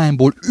és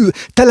irányból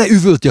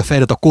teleüvölti a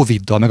fejedet a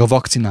Covid-dal, meg a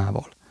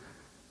vakcinával,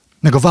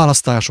 meg a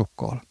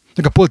választásokkal,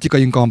 meg a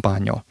politikai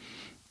kampánnyal.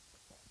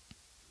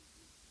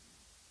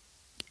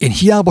 Én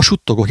hiába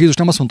suttogok. Jézus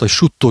nem azt mondta, hogy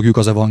suttogjuk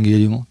az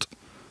evangéliumot,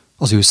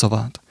 az ő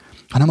szavát,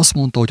 hanem azt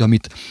mondta, hogy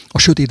amit a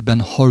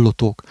sötétben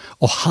hallotok,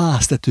 a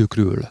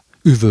háztetőkről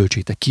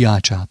üvöltsétek,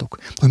 kiáltsátok,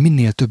 hogy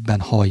minél többen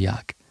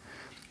hallják.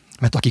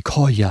 Mert akik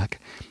hallják,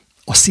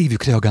 a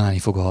szívük reagálni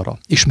fog arra,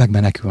 és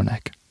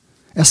megmenekülnek.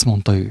 Ezt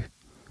mondta ő.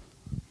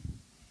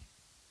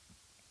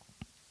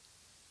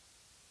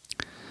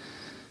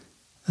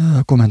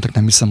 A kommentek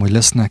nem hiszem, hogy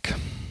lesznek,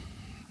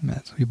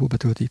 mert Hibó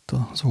betölti itt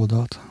az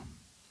oldalt.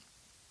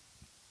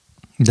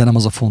 De nem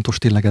az a fontos,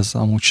 tényleg ez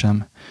amúgy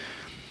sem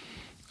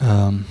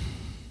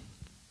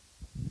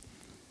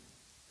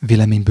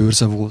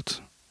véleménybőrze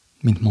volt,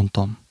 mint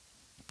mondtam.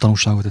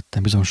 Tanúságot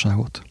tettem,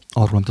 bizonságot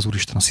arról, amit az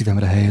Úristen a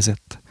szívemre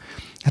helyezett.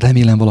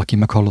 Remélem valaki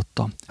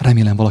meghallotta,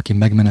 remélem valaki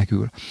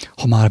megmenekül.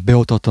 Ha már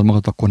beoltottad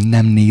magad, akkor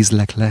nem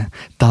nézlek le,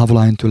 távol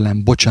állj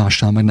tőlem,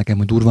 bocsássál meg nekem,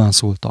 hogy durván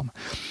szóltam.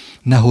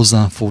 Ne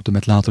hozzám fordulj,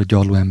 mert látod, hogy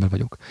gyarló ember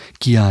vagyok.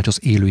 Kiálts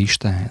az élő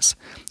Istenhez.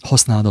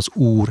 Használd az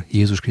Úr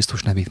Jézus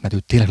Krisztus nevét, mert ő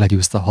tényleg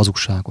legyőzte a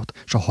hazugságot,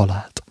 és a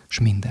halált, és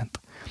mindent.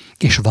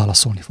 És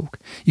válaszolni fog.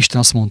 Isten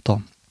azt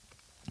mondta,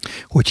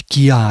 hogy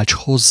kiálts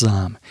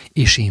hozzám,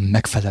 és én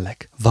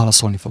megfelelek,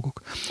 válaszolni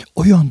fogok.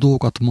 Olyan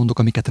dolgokat mondok,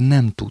 amiket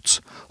nem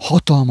tudsz,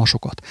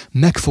 hatalmasokat,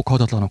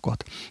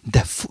 megfoghatatlanokat,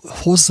 de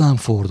hozzám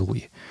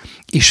fordulj,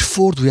 és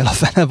fordulj el a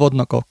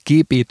fenevadnak a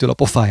képétől, a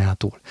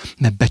pofájától,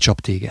 mert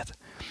becsap téged.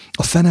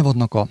 A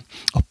fenevadnak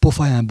a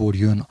pofájából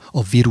jön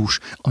a vírus,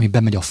 ami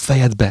bemegy a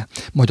fejedbe,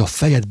 majd a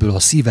fejedből a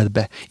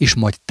szívedbe, és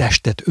majd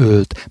testet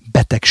ölt,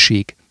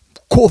 betegség,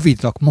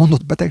 Covid-nak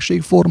mondott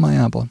betegség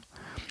formájában.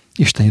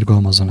 Isten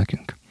irgalmazza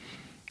nekünk.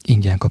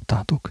 Ingyen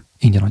kaptátok,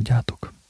 ingyen adjátok.